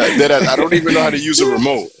 I don't even know how to use a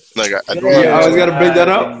remote. Like I don't. Yeah, I was gonna bring that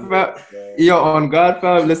up. Fam. Yo, on God,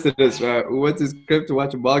 fam. Listen to this, fam. We went to Script to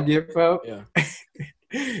watch a ball game, fam. Yeah.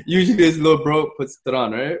 Usually this little bro puts it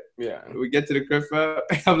on, right? Yeah. We get to the crib, fam.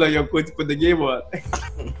 I'm like, yo, put the game on.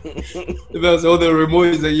 The man's holding the remote.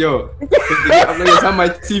 He's like, yo. I'm like, it's on my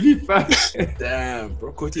TV, fam. Damn,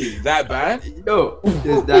 bro. Coty is that bad? Yo,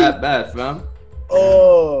 it's that bad, fam.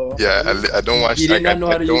 Oh. Yeah, I don't watch. He did not know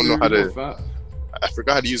how to use the remote, fam. I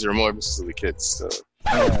forgot how to use the remote ever since I was a kid. So.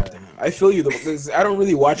 I feel you though, because I don't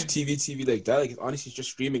really watch TV like that. Like honestly, it's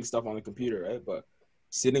just streaming stuff on the computer, right? But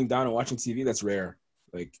sitting down and watching TV, that's rare.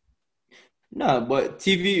 Like, nah, but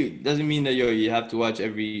TV doesn't mean that you have to watch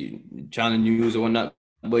every channel news or whatnot.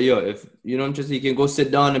 But if you don't just, you can go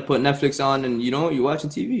sit down and put Netflix on and you're watching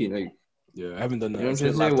TV. Like, yeah, I haven't done that. You know what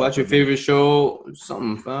I'm saying? Watch your favorite show,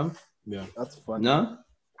 something, fam. Yeah, that's fun. No,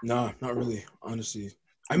 not really. Honestly,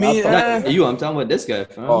 I mean, I'm talking about this guy,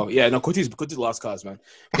 fam. Oh yeah, no, Coty's lost cause, man.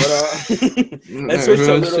 But let's switch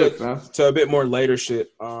to a bit more lighter shit.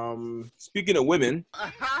 Speaking of women,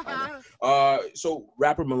 so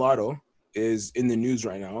rapper Mulatto is in the news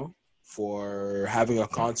right now for having a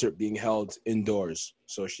concert being held indoors.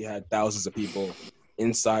 So she had thousands of people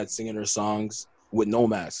inside singing her songs with no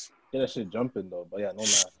mask. that shit jumping though. But yeah, no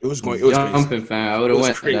mask. It was jumping, crazy. Fam. I would have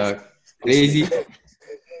went crazy.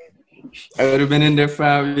 I would have been in there,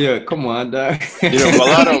 fam. Yeah, come on, dog.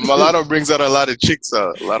 Mulatto brings out a lot of chicks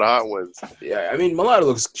out, a lot of hot ones. Yeah, I mean,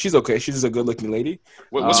 Mulatto she's okay. She's a good-looking lady.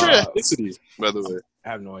 What's her ethnicity, by the way? I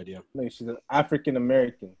have no idea. No, she's an African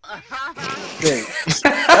American. That's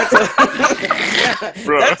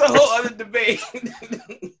a whole other debate.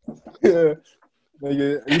 Yeah.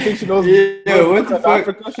 Nigga, you think she knows what the fuck?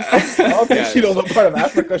 Africa she's from? I don't think she knows what part of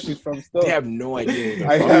Africa she's from still. They have no idea.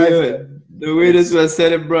 The way this was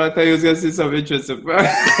said it, bro, I thought he was going to say something interesting, bro.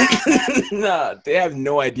 Nah, they have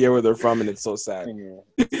no idea where they're from, and it's so sad.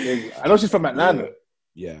 I know she's from Atlanta.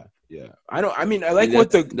 Yeah. I know. I mean, I like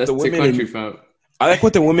what the women from. I like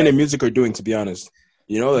what the women in music are doing, to be honest.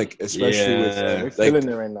 You know, like, especially with they're killing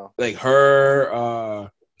it right now. Like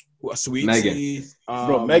her, Sweetie.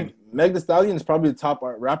 Bro, Meg Thee Stallion is probably the top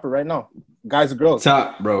rapper right now. Guys or girls?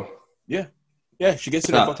 Top, bro. Yeah, she gets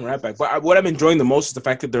to the fucking rap back. But what I'm enjoying the most is the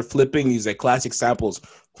fact that they're flipping these like classic samples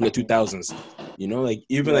from the 2000s. You know, like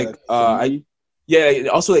even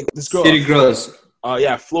also like this girl. City Girls.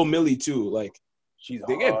 Flo Milli too. Like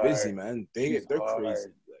they get busy, man. They're crazy. Like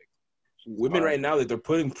women right now, like they're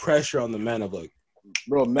putting pressure on the men of like,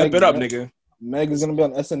 bro, step it up, nigga. Meg is gonna be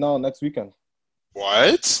on SNL next weekend.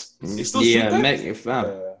 What? They still shoot that? Meg,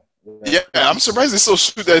 fam. Yeah, I'm surprised they still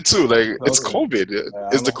shoot that too. Like it's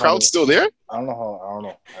COVID. Is the crowd still there? I don't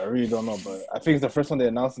know. I really don't know, but I think it's the first one they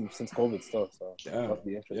announced since COVID stuff. So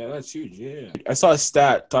yeah, that's huge. Yeah, I saw a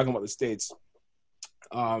stat talking about the States.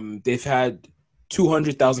 They've had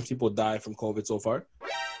 200,000 people die from COVID so far.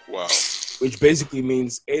 Wow. Which basically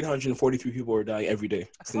means 843 people are dying every day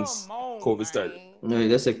since COVID started. No,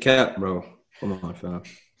 that's a cap, bro. Come on, fam.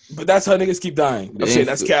 But that's how niggas keep dying.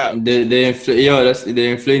 That's cap. They're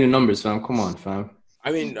inflating numbers, fam. Come on, fam.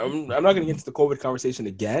 I mean, I'm not gonna get into the COVID conversation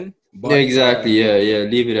again. But, yeah, exactly. Yeah.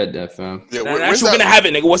 Leave it at that, fam. Yeah, we're gonna have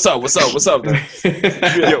it, nigga. What's up?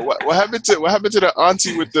 Yeah, what happened to the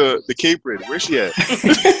auntie with the apron? Where's she at?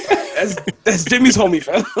 That's Jimmy's homie,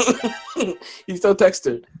 fam. He still text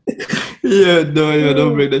her.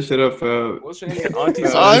 Don't bring that shit up, fam. What's your name? Auntie.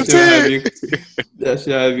 That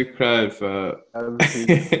shit have you crying, fam.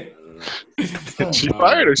 She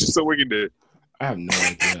fired or she's still working there? I have no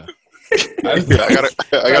idea. I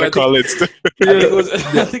gotta call it. I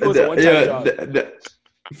think it was a one-time job.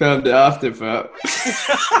 Fam, the after, fam.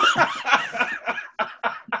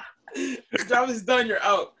 The job is done. You're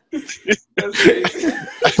out. I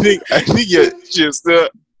think just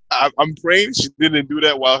I'm praying she didn't do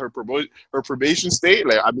that while her probation stayed.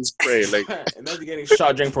 Like I'm just praying. Like imagine getting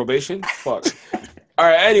shot during probation. Fuck. All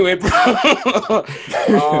right. Anyway, bro.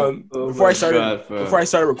 Before I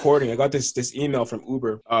started recording, I got this email from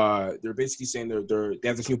Uber. They're basically saying they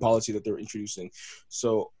have this new policy that they're introducing.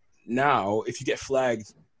 So now, if you get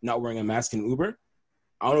flagged not wearing a mask in Uber,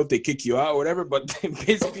 I don't know if they kick you out or whatever, but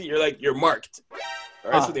basically you're marked. All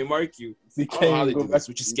right, so they mark you. I don't know how they do this,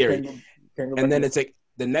 which is scary. And then it's like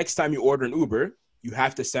the next time you order an Uber, you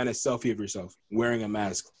have to send a selfie of yourself wearing a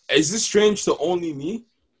mask. Is this strange to only me?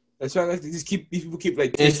 That's why like these people keep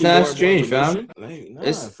like. It's not strange, fam.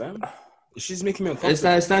 Like, fam. She's making me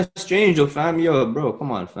uncomfortable. It's not strange, though, fam. Yo, bro,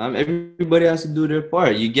 come on, fam. Everybody has to do their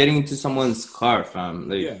part. You're getting into someone's car, fam.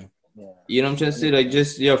 Like, you know what I'm trying to say? Like,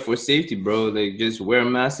 just for safety, bro. Like, just wear a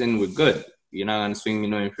mask and we're good. You're not gonna swing me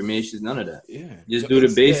no information, none of that. Yeah. Just do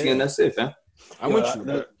the basic and that's it, fam. I'm with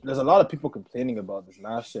you. There's a lot of people complaining about this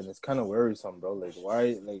mask shit. It's kind of worrisome, bro. Like,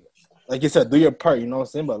 why? Like you said, do your part. You know what I'm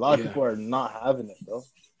saying? But a lot of people are not having it, bro.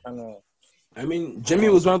 I mean, Jimmy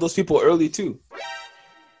was one of those people early too.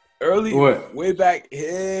 Way back,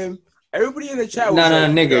 him. Everybody in the chat was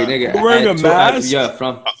nigga. Wearing a mask?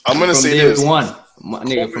 I'm gonna say this.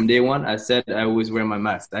 From day one, I said I always wear my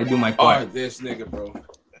mask. I do my part. Oh, this nigga, bro.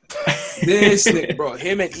 This nigga, bro.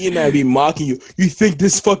 Him and Ian be mocking you. You think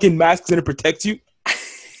this fucking mask is gonna protect you?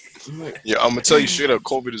 I'm gonna tell you straight up,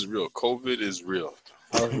 COVID is real. COVID is real.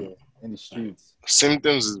 Out here in the streets.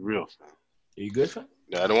 Symptoms is real. Are you good, fam?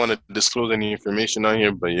 Yeah, I don't want to disclose any information on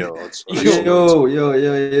here, but yo, where we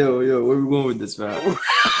going with this, man?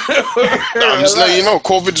 I'm just letting you know,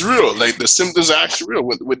 COVID's real. Like the symptoms are actually real.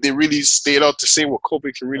 Would they really stayed out to say what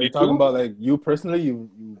COVID can really do? Talking about like you personally,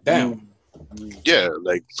 Damn. Yeah,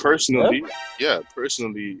 like personally,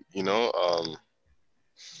 personally, you know,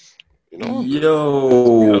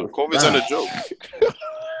 COVID's not a joke.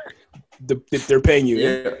 They're paying you.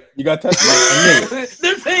 Yeah. You got tested.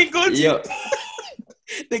 They're paying good. Yeah.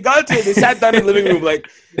 They got to it. They sat down in the living room like,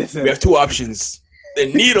 we have two options: the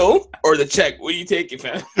needle or the check. What do you take,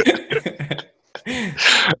 fam?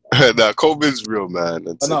 Nah, COVID's real, man.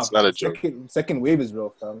 It's not a joke. Second wave is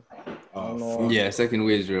real, fam. Yeah, second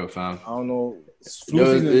wave is real, fam. I don't know.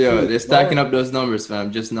 They're stacking up those numbers,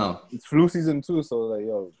 fam, just now. It's flu season too, so like,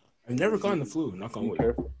 yo. I've never gotten the flu. Knock on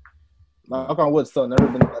wood. Knock on wood, still never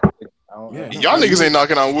been. Y'all niggas ain't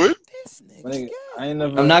knocking on wood. I ain't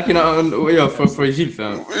never. I'm knocking on for Gilles,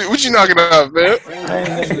 fam. What you knocking on, man? I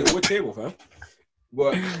ain't never wood table, fam.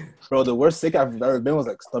 But bro, the worst sick I've ever been was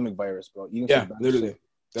like stomach virus, bro. Eating some bad literally. Shit.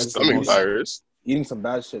 That's stomach virus. Eating some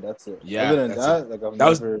bad shit. That's it. Yeah. Other than that, like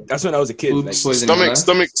that's when I was a kid. Like,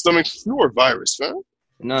 stomach flu or virus, fam.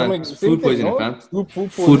 No, food poisoning, fam. Food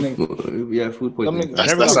poisoning. Food poisoning.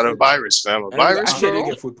 That's not a virus, fam. A virus, I didn't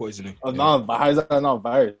get food poisoning. No, how is that not a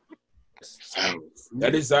virus?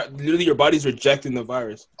 That is literally your body's rejecting the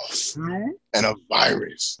virus. A flu and a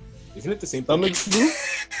virus. Isn't it the same stomach flu?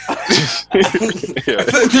 I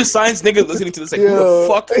feel like there's science niggas listening to this like, who the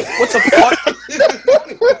fuck? What the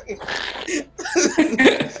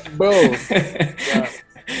fuck? Bro.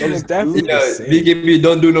 It's definitely BKB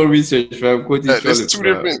don't do no research, fam. There's two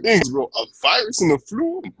different things, bro. A virus and a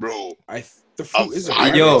flu, bro. The flu is a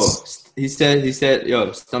virus. Yo, he said,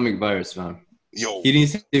 yo, stomach virus, fam. Yo. He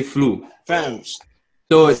didn't say flu. Fam.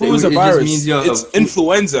 So flu is a virus. Means, it's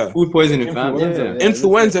influenza. Food poisoning, fam. Yeah.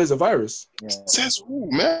 Influenza is a virus. Yeah. Says who,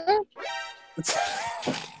 man?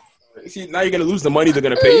 See, now you're gonna lose the money they're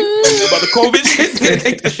gonna pay you about the COVID shit. They're gonna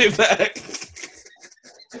take the shit back.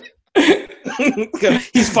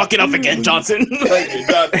 He's fucking up again, Johnson. Like,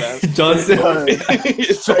 God, man. Johnson.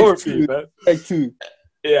 It's over for you, man. Take two.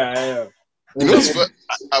 Yeah. You know, but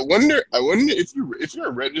I wonder if you're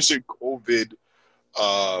a registered COVID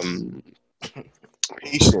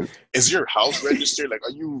patient, is your house registered? Like,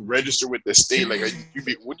 are you registered with the state? Like,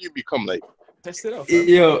 when do you become like? Test it out.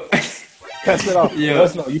 Yo, test it out. Let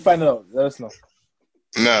us know. You find it out. Let us know.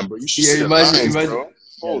 Nah, bro, you should see imagine, bro.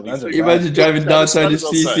 Imagine driving downtown and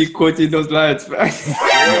see quoting those lines, man.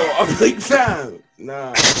 I'm like, fam.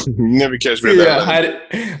 Nah. You never catch me. Yeah,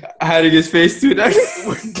 hiding his face too. That's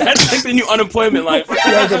like the new unemployment life.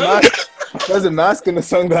 There's a mask and the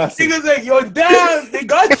sunglasses. He was like, yo, damn, they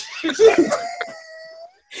got you.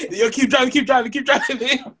 Yo, keep driving.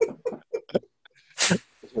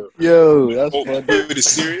 Yo, that's funny. COVID is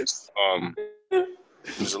serious.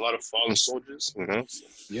 There's a lot of fallen soldiers, you know?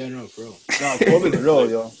 Yeah, no, bro. Nah, COVID's real,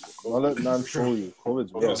 yo. I'll let Nan show you.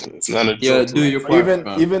 COVID's real. It's not a joke. Yeah, do your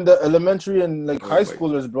part, even the elementary and like high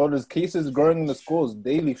schoolers, bro, there's cases growing in the schools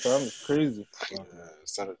daily, fam. It's crazy.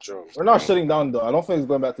 It's not a joke. We're not shutting down, though. I don't think it's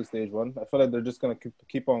going back to stage 1. I feel like they're just going to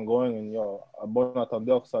keep on going. And, yo, bon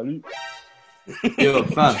attendeur, salut. Yo,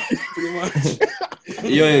 fam. Pretty much.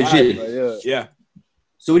 Yo, G. Yeah.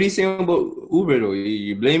 So what are you saying about Uber though?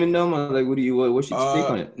 You blaming them or like what's your take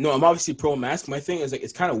on it? No, I'm obviously pro mask. My thing is like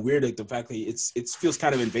it's kind of weird like the fact that it feels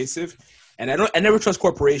kind of invasive, and I never trust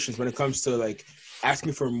corporations when it comes to like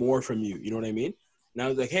asking for more from you. You know what I mean? Now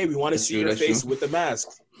it's like, hey, we want to see your face with the mask.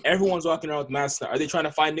 Everyone's walking around with masks now. Are they trying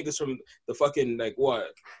to find niggas from the fucking like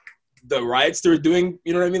what? The riots they're doing?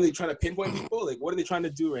 You know what I mean? They're trying to pinpoint people. Like what are they trying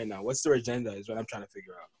to do right now? What's their agenda? Is what I'm trying to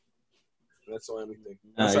figure out. That's all I'm thinking.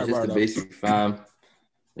 It's just the basic, fam.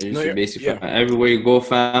 Everywhere you go,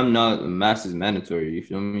 fam, now mask is mandatory. You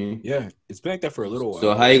feel me? Yeah, it's been like that for a little while.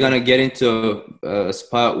 So how you gonna get into a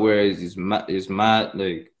spot where it's mad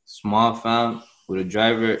like small, fam, with a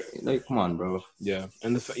driver? Like, come on, bro. Yeah,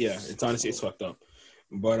 and it's honestly it's fucked up.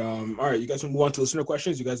 But all right, you guys want to move on to listener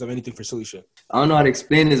questions? You guys have anything for silly shit? I don't know how to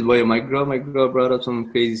explain this, boy. My girl brought up some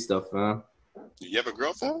crazy stuff, man. You have a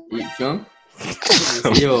girlfriend? You feel?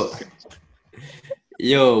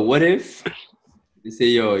 Yo, what if? They say,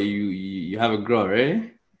 yo, you have a girl,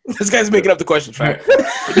 right? This guy's making up the question, fam.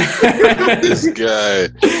 This guy.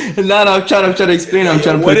 No, I'm trying to explain. I'm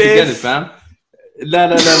trying to put it together, fam. No.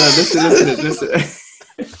 Listen.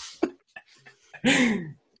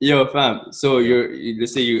 Yo, fam. So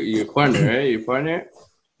let's say your partner, right? Your partner.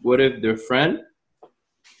 What if their friend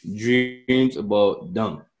dreams about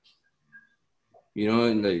them? You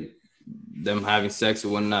know, like them having sex or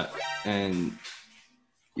whatnot, and.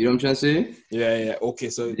 You know what I'm trying to say? Yeah. Okay,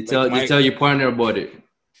 so they tell your partner about it.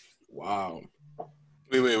 Wow.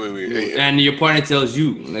 Wait. And your partner tells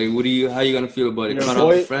you, like, how you gonna feel about it?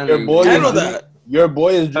 Your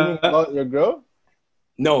boy is dreaming about your girl?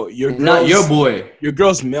 No, not your boy. Your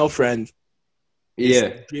girl's male friend.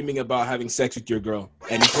 Yeah. Dreaming about having sex with your girl,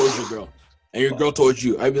 and he told your girl, and your girl told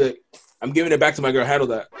you. I'd be like, I'm giving it back to my girl. Handle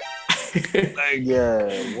that. Like, yeah,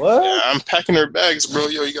 what? Yeah, I'm packing her bags, bro.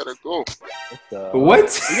 Yo, you gotta go.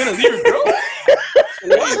 What? You gonna leave her, bro?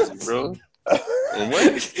 What, bro?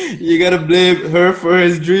 What? You gotta blame her for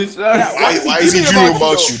his dreams. Why is he dreaming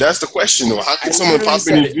about you? That's the question. Though. How can someone pop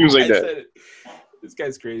in his dreams like that? This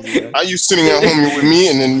guy's crazy. Man. Are you sitting at home with me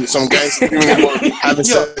and then some guys dreaming about having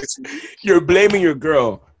sex? You're blaming your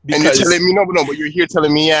girl. And you're telling me, but you're here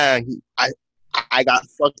telling me, I got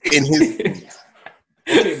fucked in his dreams.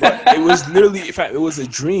 Okay, but it was literally, in fact, it was a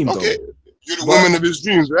dream, okay. Though. You're the woman of his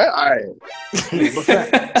dreams, right? All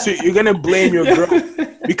right. So you're going to blame your girl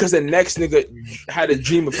because the next nigga had a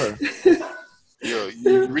dream of her. Yo,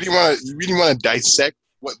 you really want to dissect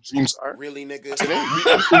what dreams are? Really, nigga? Today?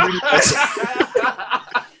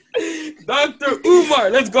 Dr. Umar,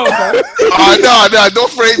 let's go, man. No,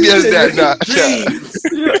 don't frame me as that.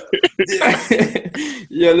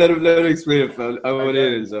 Yeah, let him explain it, fam. I want to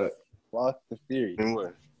hear this. What's the theory?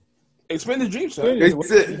 Explain the dreams, fam.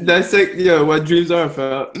 That's like, what dreams are,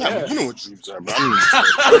 fam. Nah, you know what dreams are, bro.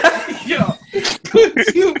 Yo,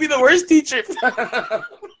 you would be the worst teacher, fam.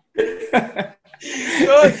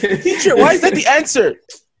 Yo, teacher, why is that the answer?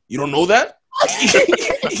 You don't know that?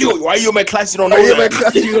 Yo, why are you in my class? You don't know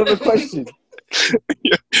that? You don't know the question.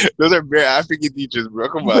 Yeah, those are very African teachers, bro.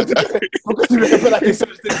 Come on.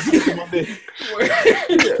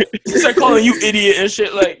 Start calling you idiot and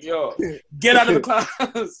shit. Like, yo, get out of the class,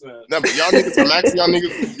 man. Nah, but y'all niggas relax. Y'all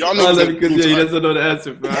niggas. Because he doesn't know the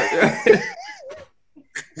answer, bro.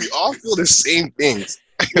 We all feel the same things.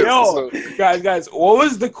 Yo, guys, what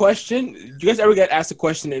was the question? Did you guys ever get asked a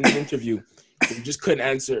question in an interview and you just couldn't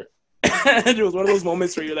answer? And it was one of those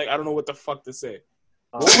moments where you're like, I don't know what the fuck to say.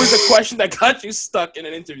 What was the question that got you stuck in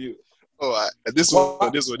an interview? Oh, this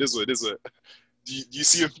one. Do you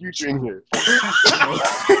see a future in here?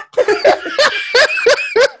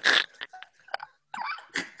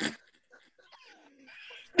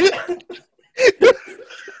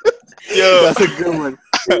 Yo, that's a good one.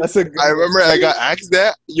 I remember I got asked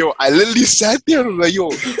that. Yo, I literally sat there and was like,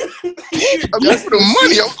 yo, I'm here for the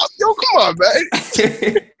money. Yo, come on, man.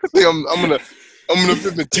 I'm gonna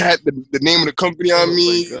flip and tat the name of the company on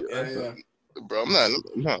me. Yeah. Bro, I'm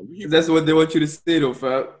not. That's what they want you to say, though,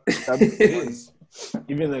 fam.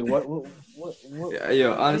 Even like what? Yeah,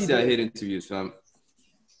 honestly, I hate interviews, fam.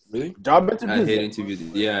 Really? Job interviews? I hate interviews.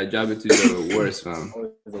 Yeah, job interviews are the worst, fam.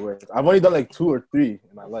 I've only done like 2 or 3 in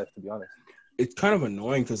my life, to be honest. It's kind of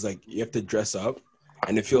annoying because like you have to dress up,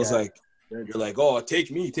 and it feels like you're like, oh,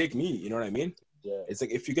 take me. You know what I mean? Yeah. It's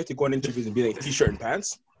like if you get to go on interviews and be like t-shirt and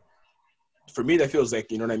pants. For me, that feels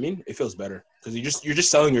like, you know what I mean? It feels better because you're just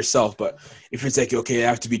selling yourself. But if it's like, okay, I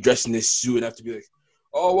have to be dressed in this suit and I have to be like,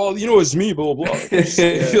 oh, well, you know, it's me, blah, blah, blah.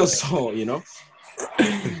 It feels so, you know?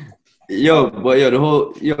 The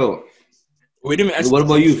whole, We didn't even what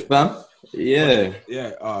about you, fam? Yeah.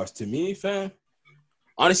 Yeah. To me, fam,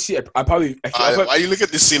 honestly, I probably... why you look at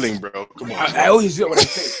the ceiling, bro? Come on. I always do it when I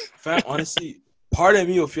think. Fam, honestly... Part of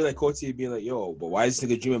me will feel like Coty being like, yo, but why is this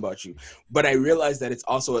nigga dreaming about you? But I realize that it's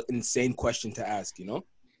also an insane question to ask, you know?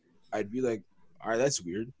 I'd be like, all right, that's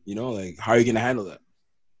weird. You know, like, how are you going to handle that?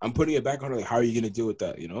 I'm putting it back on her, like, how are you going to deal with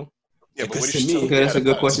that, you know? Yeah, because to me, okay, that's a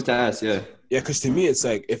good question to ask, yeah. Yeah, because to me, it's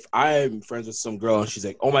like, if I'm friends with some girl and she's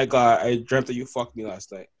like, oh my God, I dreamt that you fucked me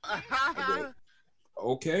last night. Like,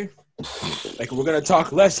 okay. Like, we're going to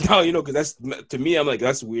talk less now, you know, because that's, to me, I'm like,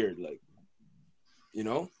 that's weird. Like, you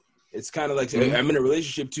know? It's kind of like, I'm in a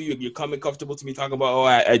relationship too. You're coming comfortable to me talking about, oh,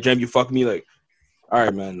 I dreamt you fucked me. Like, all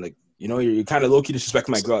right, man. Like, you know, you're kind of low-key disrespecting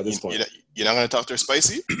my girl at this point. You're not going to talk to her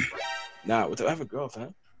spicy? Nah, I have a girl,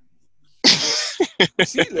 fam.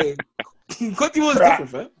 See, like, Coty was different,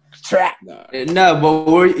 fam. Trap. Nah, but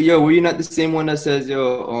were you not the same one that says,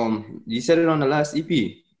 you said it on the last EP.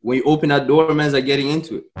 When you open that door, man's like getting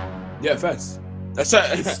into it. Yeah, facts. That's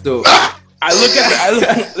right. So,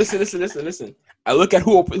 Listen. I look at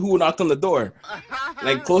who knocked on the door.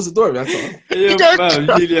 Like, close the door, that's all. Yeah, fam,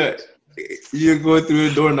 you go through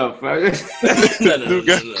the door now, fam.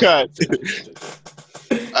 No.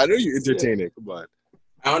 I know you entertaining. Come on.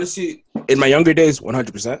 I honestly, in my younger days,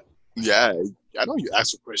 100%. Yeah, I know you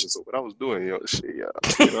asked for questions, so what I was doing, shit, yeah.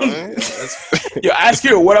 You know what I mean? Yo, ask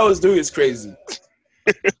her what I was doing is crazy.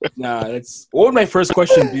 Nah, what would my first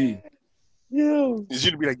question be? Yo. Is you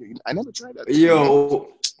to be like, I never tried that. Yo.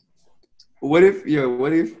 What if you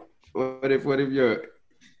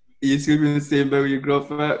sleep in the same bed with your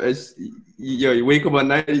girlfriend? You wake up at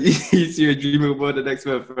night, you see her dreaming about the next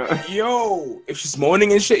one. Yo, if she's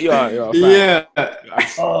moaning and shit, yo. Yeah.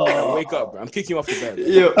 I wake up, bro. I'm kicking you off the bed.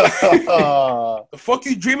 Yo. The fuck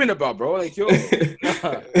you dreaming about, bro? Like, yo.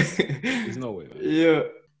 There's no way, man. Yeah.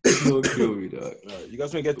 Don't kill me, dog. You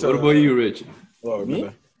guys want to get to... What about you, Rich? Oh, me?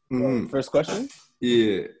 First question?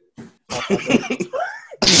 Yeah.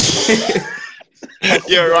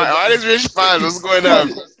 Yeah, right. Why is Rich fine? What's going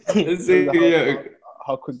on?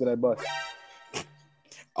 How quick did I bust?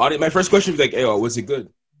 My first question was like, "Hey, was it good?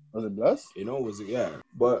 Was it blessed? You know, was it? Yeah,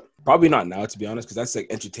 but probably not now, to be honest, because that's like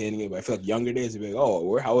entertaining. But I feel like younger days, it'd be like,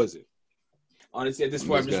 oh, how was it? Honestly, at this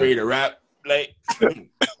point, I'm just ready to rap. Like,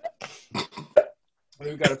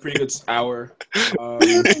 we got a pretty good hour.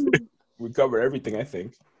 We covered everything, I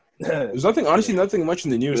think. There's nothing much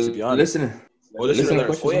in the news, to be honest. Listener letters.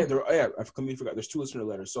 I completely forgot. There's 2 listener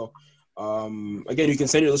letters. So, again, you can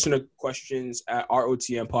send your listener questions at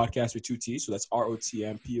ROTM Podcast with 2 T's. So that's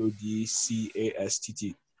ROTM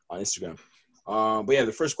PODCASTT on Instagram. But yeah,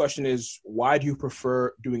 the first question is, why do you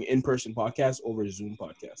prefer doing in-person podcasts over Zoom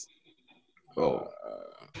podcasts?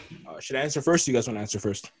 Should I answer first? You guys want to answer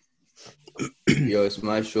first? Yo, it's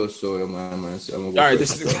my show, so I'm gonna all right,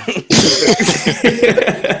 this is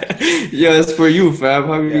yo, it's for you, fam.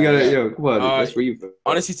 How you gotta yo, come on, that's for you, fam.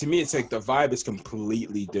 Honestly, to me, it's like the vibe is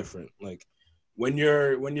completely different. Like when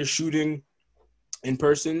you're shooting in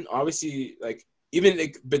person, obviously, like even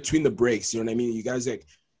like between the breaks, you know what I mean? You guys like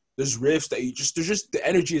there's riffs that there's just the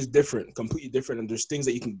energy is different, completely different, and there's things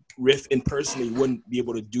that you can riff in person that you wouldn't be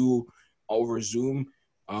able to do over Zoom.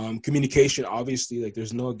 Communication, obviously, like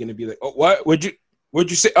there's no gonna be like, oh, what would you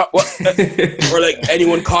say? What? Or like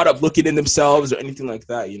anyone caught up looking in themselves or anything like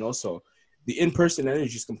that, you know. So the in-person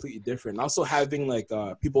energy is completely different. And also having like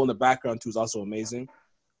people in the background too is also amazing.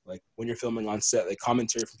 Like when you're filming on set, like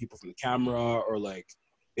commentary from people from the camera, or like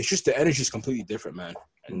it's just the energy is completely different, man.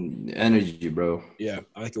 And energy, bro. Yeah,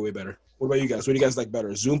 I like it way better. What about you guys? What do you guys like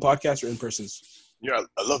better, Zoom podcast or in persons? Yeah,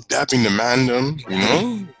 I love dapping the mandem, you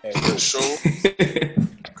know, the show.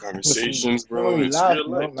 Conversations, bro. It's real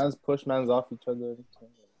life. Man's push man's off each other.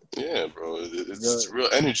 Yeah, bro. It's real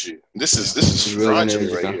energy. This is real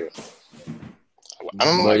energy right here. I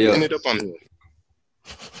don't know why you ended up on here.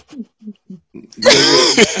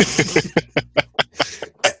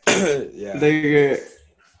 Yeah.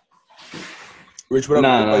 Rich, what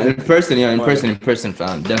up? In person,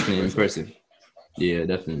 fam. Definitely in person. Yeah,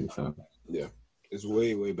 definitely, fam. Yeah, it's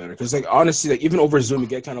way better. Because like honestly, like even over Zoom, you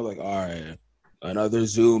get kind of like, all right, another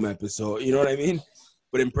Zoom episode. You know what I mean?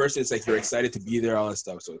 But in person, it's like you're excited to be there, all that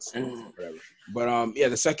stuff. So it's whatever. But yeah,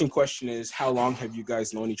 the second question is, how long have you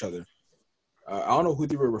guys known each other? I don't know who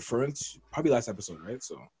they were referring to. Probably last episode, right?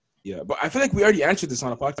 So yeah, but I feel like we already answered this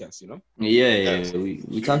on a podcast. You know? Yeah.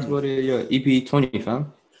 We talked about it. EP 20,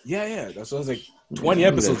 fam. Yeah. That's what I was like. 20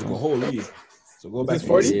 episodes ago. Holy. So go back.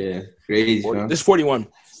 40? Yeah, crazy, fam. This 41.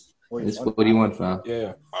 It's 41, fam.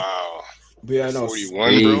 Yeah. Wow. But yeah, I know.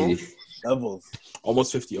 41, bro. Levels.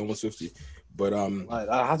 Almost 50. But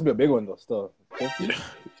that has to be a big one though. Still. 50?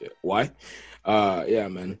 Yeah. Why? Yeah,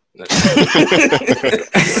 man. But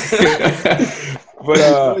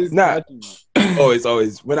nah. Always.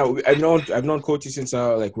 When I've known Coty since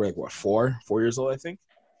like we're like what 4 years old, I think.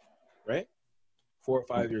 Right? 4 or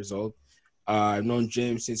 5 years old. I've known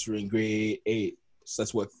James since we were in grade 8. So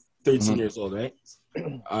that's what 13 years old, right?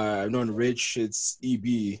 I've known Rich since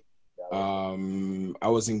EB. I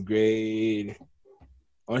was in grade.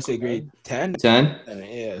 I want to say grade 10. 10?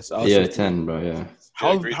 Yes. Yeah, 10, bro. Yeah.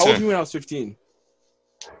 How old were you when I was 15?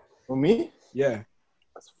 For me? Yeah.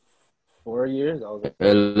 4 years. I was like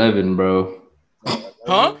 11, bro.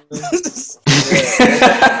 Huh?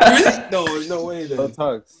 No way. Then. No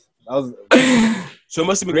talks. So it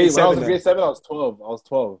must have been grade 7. When I was in grade 7, I was 12.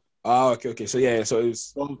 Oh, okay. So yeah, so it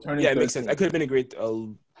was. Yeah, it makes sense. I could have been in grade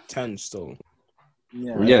 10 still.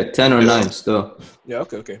 Yeah, 10 or 9 still. Yeah,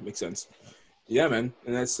 okay, makes sense. Yeah, man,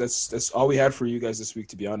 and that's all we had for you guys this week,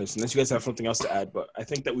 to be honest. Unless you guys have something else to add, but I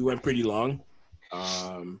think that we went pretty long.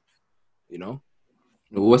 You know.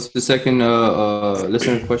 What's the second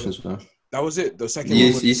listener questions, man? That was it. The second.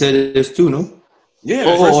 You said there's 2, no? Yeah.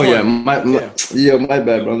 Yeah. My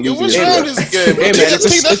bad, bro. Yo, what's wrong with this game, bro? Hey, man, it's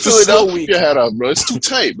a slow week. Your head up, bro. It's too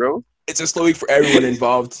tight, bro. It's a slow week for everyone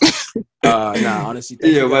involved. Honestly.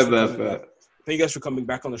 My bad, bro. Thank you guys for coming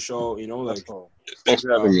back on the show. You know, like. Thanks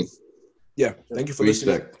for having me. Yeah, thank you for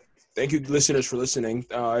listening. Thank you, listeners, for listening.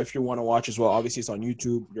 If you want to watch as well, obviously it's on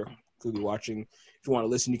YouTube. You're clearly watching. If you want to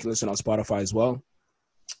listen, you can listen on Spotify as well.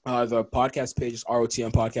 The podcast page is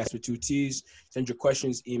ROTM Podcast with 2 T's. Send your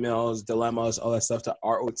questions, emails, dilemmas, all that stuff to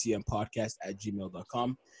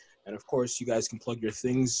rotmpodcast@gmail.com. And of course, you guys can plug your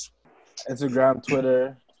things. Instagram,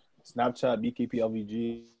 Twitter, Snapchat,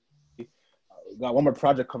 BKPLVG. Got one more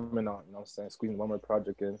project coming on. You know what I'm saying? Squeezing one more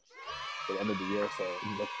project in for the end of the year. So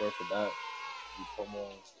look forward for that. Promo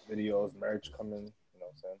videos, merch coming. You know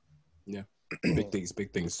what I'm saying? Yeah. Big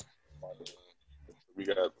things. We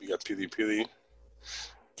got Pili Pili.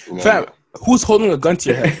 Fam, who's holding a gun to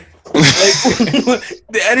your head? Like,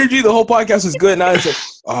 the energy, the whole podcast was good. Now it's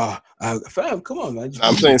like, fam, come on, man.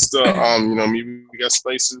 I'm saying still, we got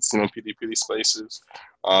Spices, PD Spices.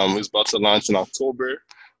 It's about to launch in October.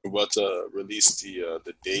 We're about to release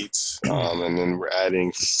the dates, and then we're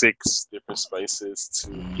adding 6 different spices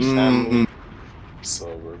to each family.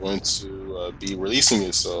 So we're going to be releasing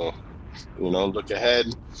it. So, look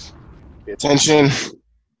ahead, pay attention,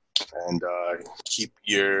 and keep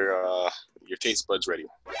your taste buds ready.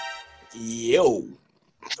 Yo.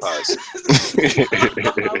 Pause.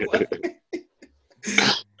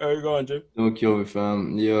 How you going, Jim? Don't kill me,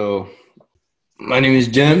 fam. Yo, my name is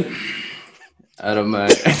Jim. Out of my...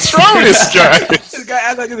 What's wrong with this guy? This guy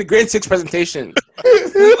acts like it's a grade 6 presentation.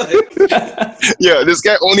 Yeah, this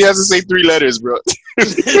guy only has to say 3 letters, bro.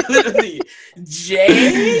 Literally.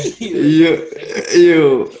 J?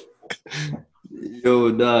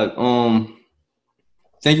 Yo, dog.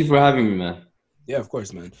 Thank you for having me, man. Yeah, of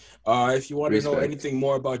course, man. If you want to know anything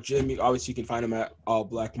more about Jim, obviously you can find him at All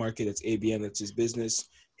Black Market. It's ABM. That's his business.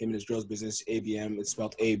 Him and his girl's business. ABM. It's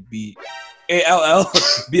spelled ABALLBLK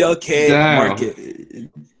Market.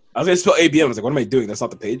 I was gonna spell ABM. I was like, what am I doing? That's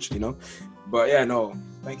not the page, But yeah, no.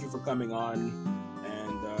 Thank you for coming on.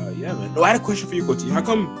 And yeah, man. No, I had a question for you, Koti. How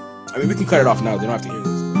come? I mean, we can cut it off now. They don't have to hear this.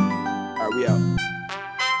 All right, we out.